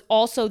 but was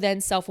also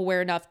then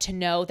self-aware enough to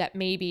know that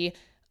maybe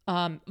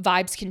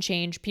vibes can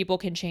change, people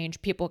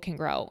can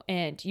grow.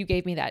 And you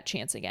gave me that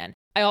chance again.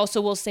 I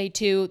also will say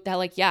too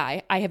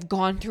that I have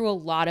gone through a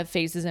lot of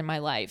phases in my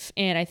life.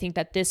 And I think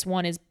that this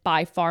one is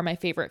by far my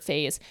favorite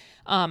phase.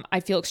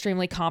 I feel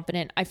extremely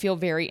confident. I feel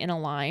very in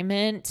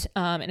alignment.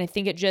 And I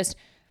think it shows,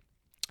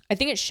 I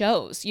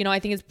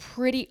think it's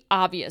pretty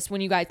obvious when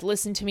you guys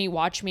listen to me,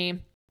 watch me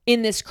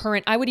in this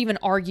current, I would even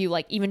argue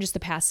even just the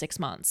past 6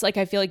 months.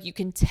 I feel like you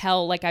can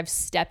tell I've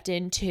stepped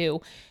into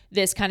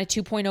this kind of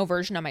 2.0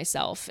 version of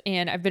myself,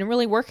 and I've been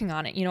really working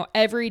on it.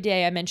 Every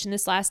day, I mentioned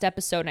this last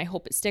episode and I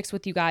hope it sticks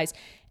with you guys.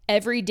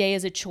 Every day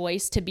is a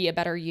choice to be a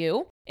better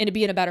you and to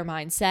be in a better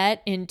mindset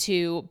and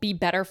to be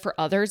better for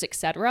others,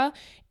 etc.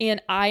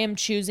 And I am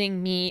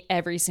choosing me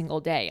every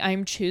single day.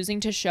 I'm choosing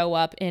to show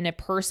up in a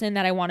person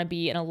that I want to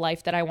be, in a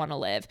life that I want to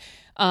live.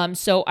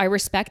 So I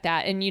respect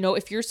that. And,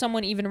 if you're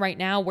someone even right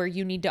now where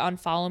you need to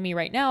unfollow me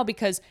right now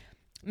because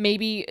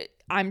maybe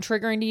I'm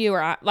triggering to you,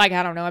 or I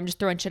don't know, I'm just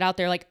throwing shit out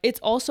there. It's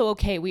also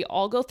okay. We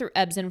all go through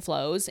ebbs and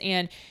flows,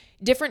 and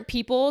different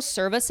people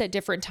serve us at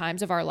different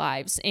times of our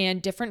lives,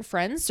 and different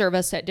friends serve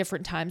us at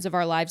different times of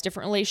our lives,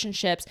 different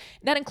relationships.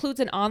 That includes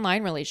an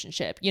online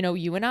relationship,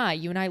 you and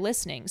I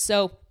listening.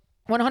 So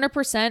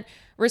 100%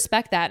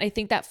 respect that. I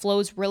think that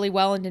flows really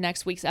well into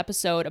next week's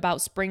episode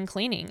about spring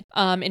cleaning.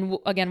 And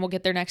again, we'll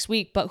get there next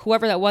week, but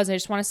whoever that was, I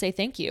just want to say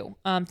thank you.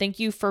 Thank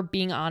you for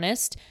being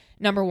honest.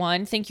 Number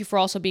one, thank you for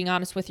also being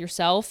honest with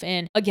yourself,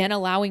 and again,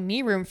 allowing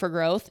me room for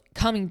growth,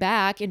 coming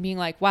back and being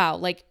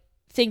wow,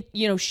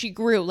 she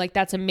grew,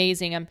 that's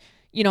amazing. I'm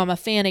a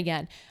fan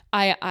again.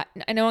 I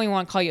don't even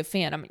want to call you a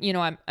fan.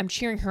 I'm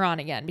cheering her on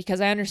again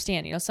because I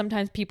understand,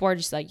 sometimes people are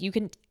just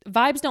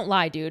vibes don't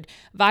lie, dude.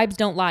 Vibes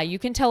don't lie. You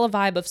can tell a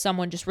vibe of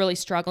someone just really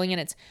struggling, and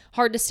it's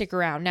hard to stick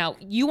around. Now,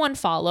 you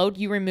unfollowed,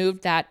 you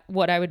removed that,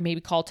 what I would maybe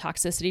call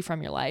toxicity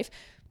from your life.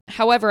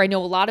 However, I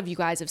know a lot of you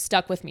guys have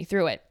stuck with me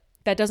through it.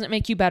 That doesn't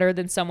make you better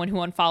than someone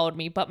who unfollowed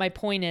me. But my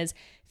point is,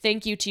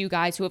 thank you to you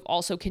guys who have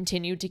also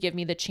continued to give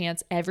me the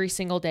chance every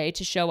single day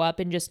to show up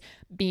and just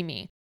be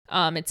me.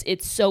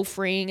 It's so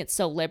freeing. It's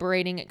so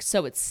liberating. It's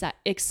so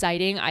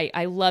exciting.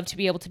 I love to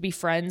be able to be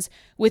friends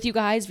with you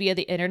guys via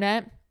the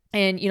internet.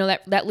 And,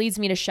 that leads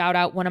me to shout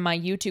out one of my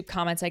YouTube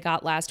comments I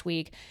got last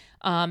week.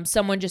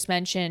 Someone just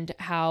mentioned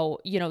how,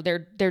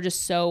 they're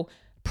just so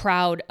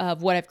proud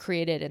of what I've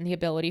created and the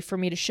ability for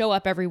me to show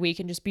up every week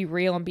and just be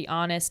real and be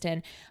honest,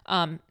 and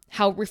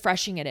how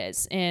refreshing it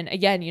is. And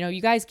again,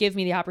 you guys give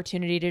me the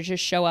opportunity to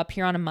just show up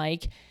here on a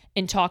mic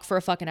and talk for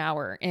a fucking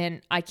hour.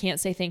 And I can't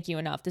say thank you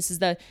enough. This is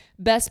the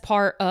best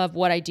part of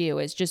what I do,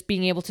 is just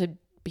being able to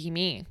be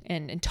me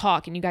and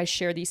talk, and you guys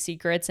share these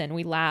secrets, and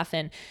we laugh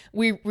and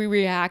we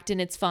react,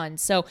 and it's fun.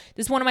 So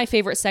this is one of my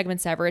favorite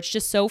segments ever. It's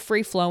just so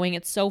free flowing.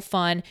 It's so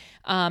fun.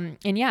 And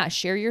yeah,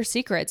 share your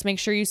secrets. Make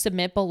sure you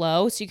submit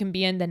below so you can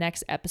be in the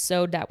next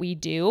episode that we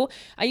do.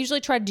 I usually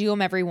try to do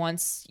them every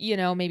once,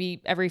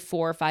 maybe every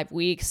 4 or 5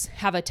 weeks,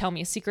 have a tell me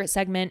a secret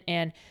segment,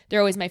 and they're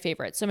always my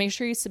favorite. So make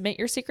sure you submit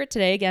your secret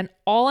today. Again,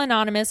 all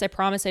anonymous. I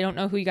promise I don't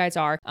know who you guys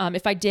are.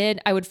 If I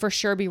did, I would for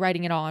sure be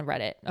writing it all on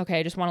Reddit.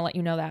 Okay. I just want to let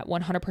you know that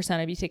 100%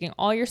 I'd be taking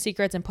all your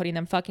secrets and putting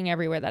them fucking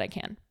everywhere that I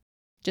can.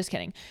 Just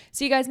kidding.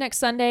 See you guys next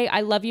Sunday. I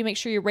love you. Make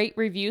sure you rate,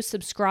 review,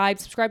 subscribe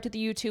to the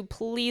YouTube.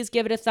 Please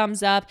give it a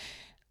thumbs up.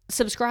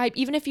 Subscribe.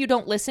 Even if you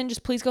don't listen,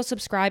 just please go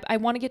subscribe. I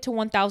want to get to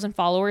 1,000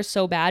 followers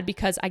so bad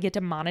because I get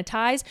to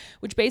monetize,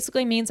 which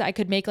basically means I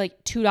could make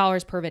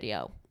 $2 per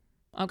video.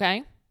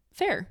 Okay?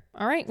 Fair.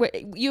 All right.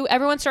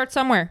 Everyone starts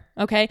somewhere.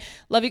 Okay?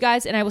 Love you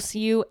guys, and I will see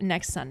you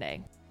next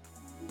Sunday.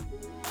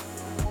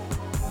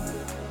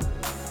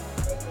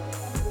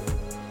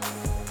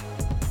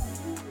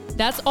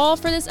 That's all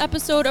for this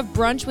episode of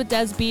Brunch with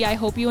Des B. I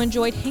hope you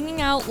enjoyed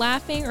hanging out,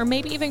 laughing, or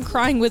maybe even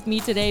crying with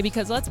me today,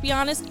 because let's be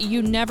honest,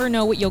 you never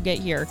know what you'll get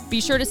here. Be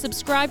sure to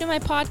subscribe to my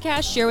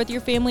podcast, share with your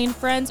family and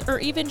friends, or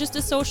even just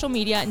to social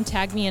media and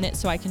tag me in it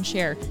so I can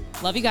share.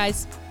 Love you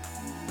guys.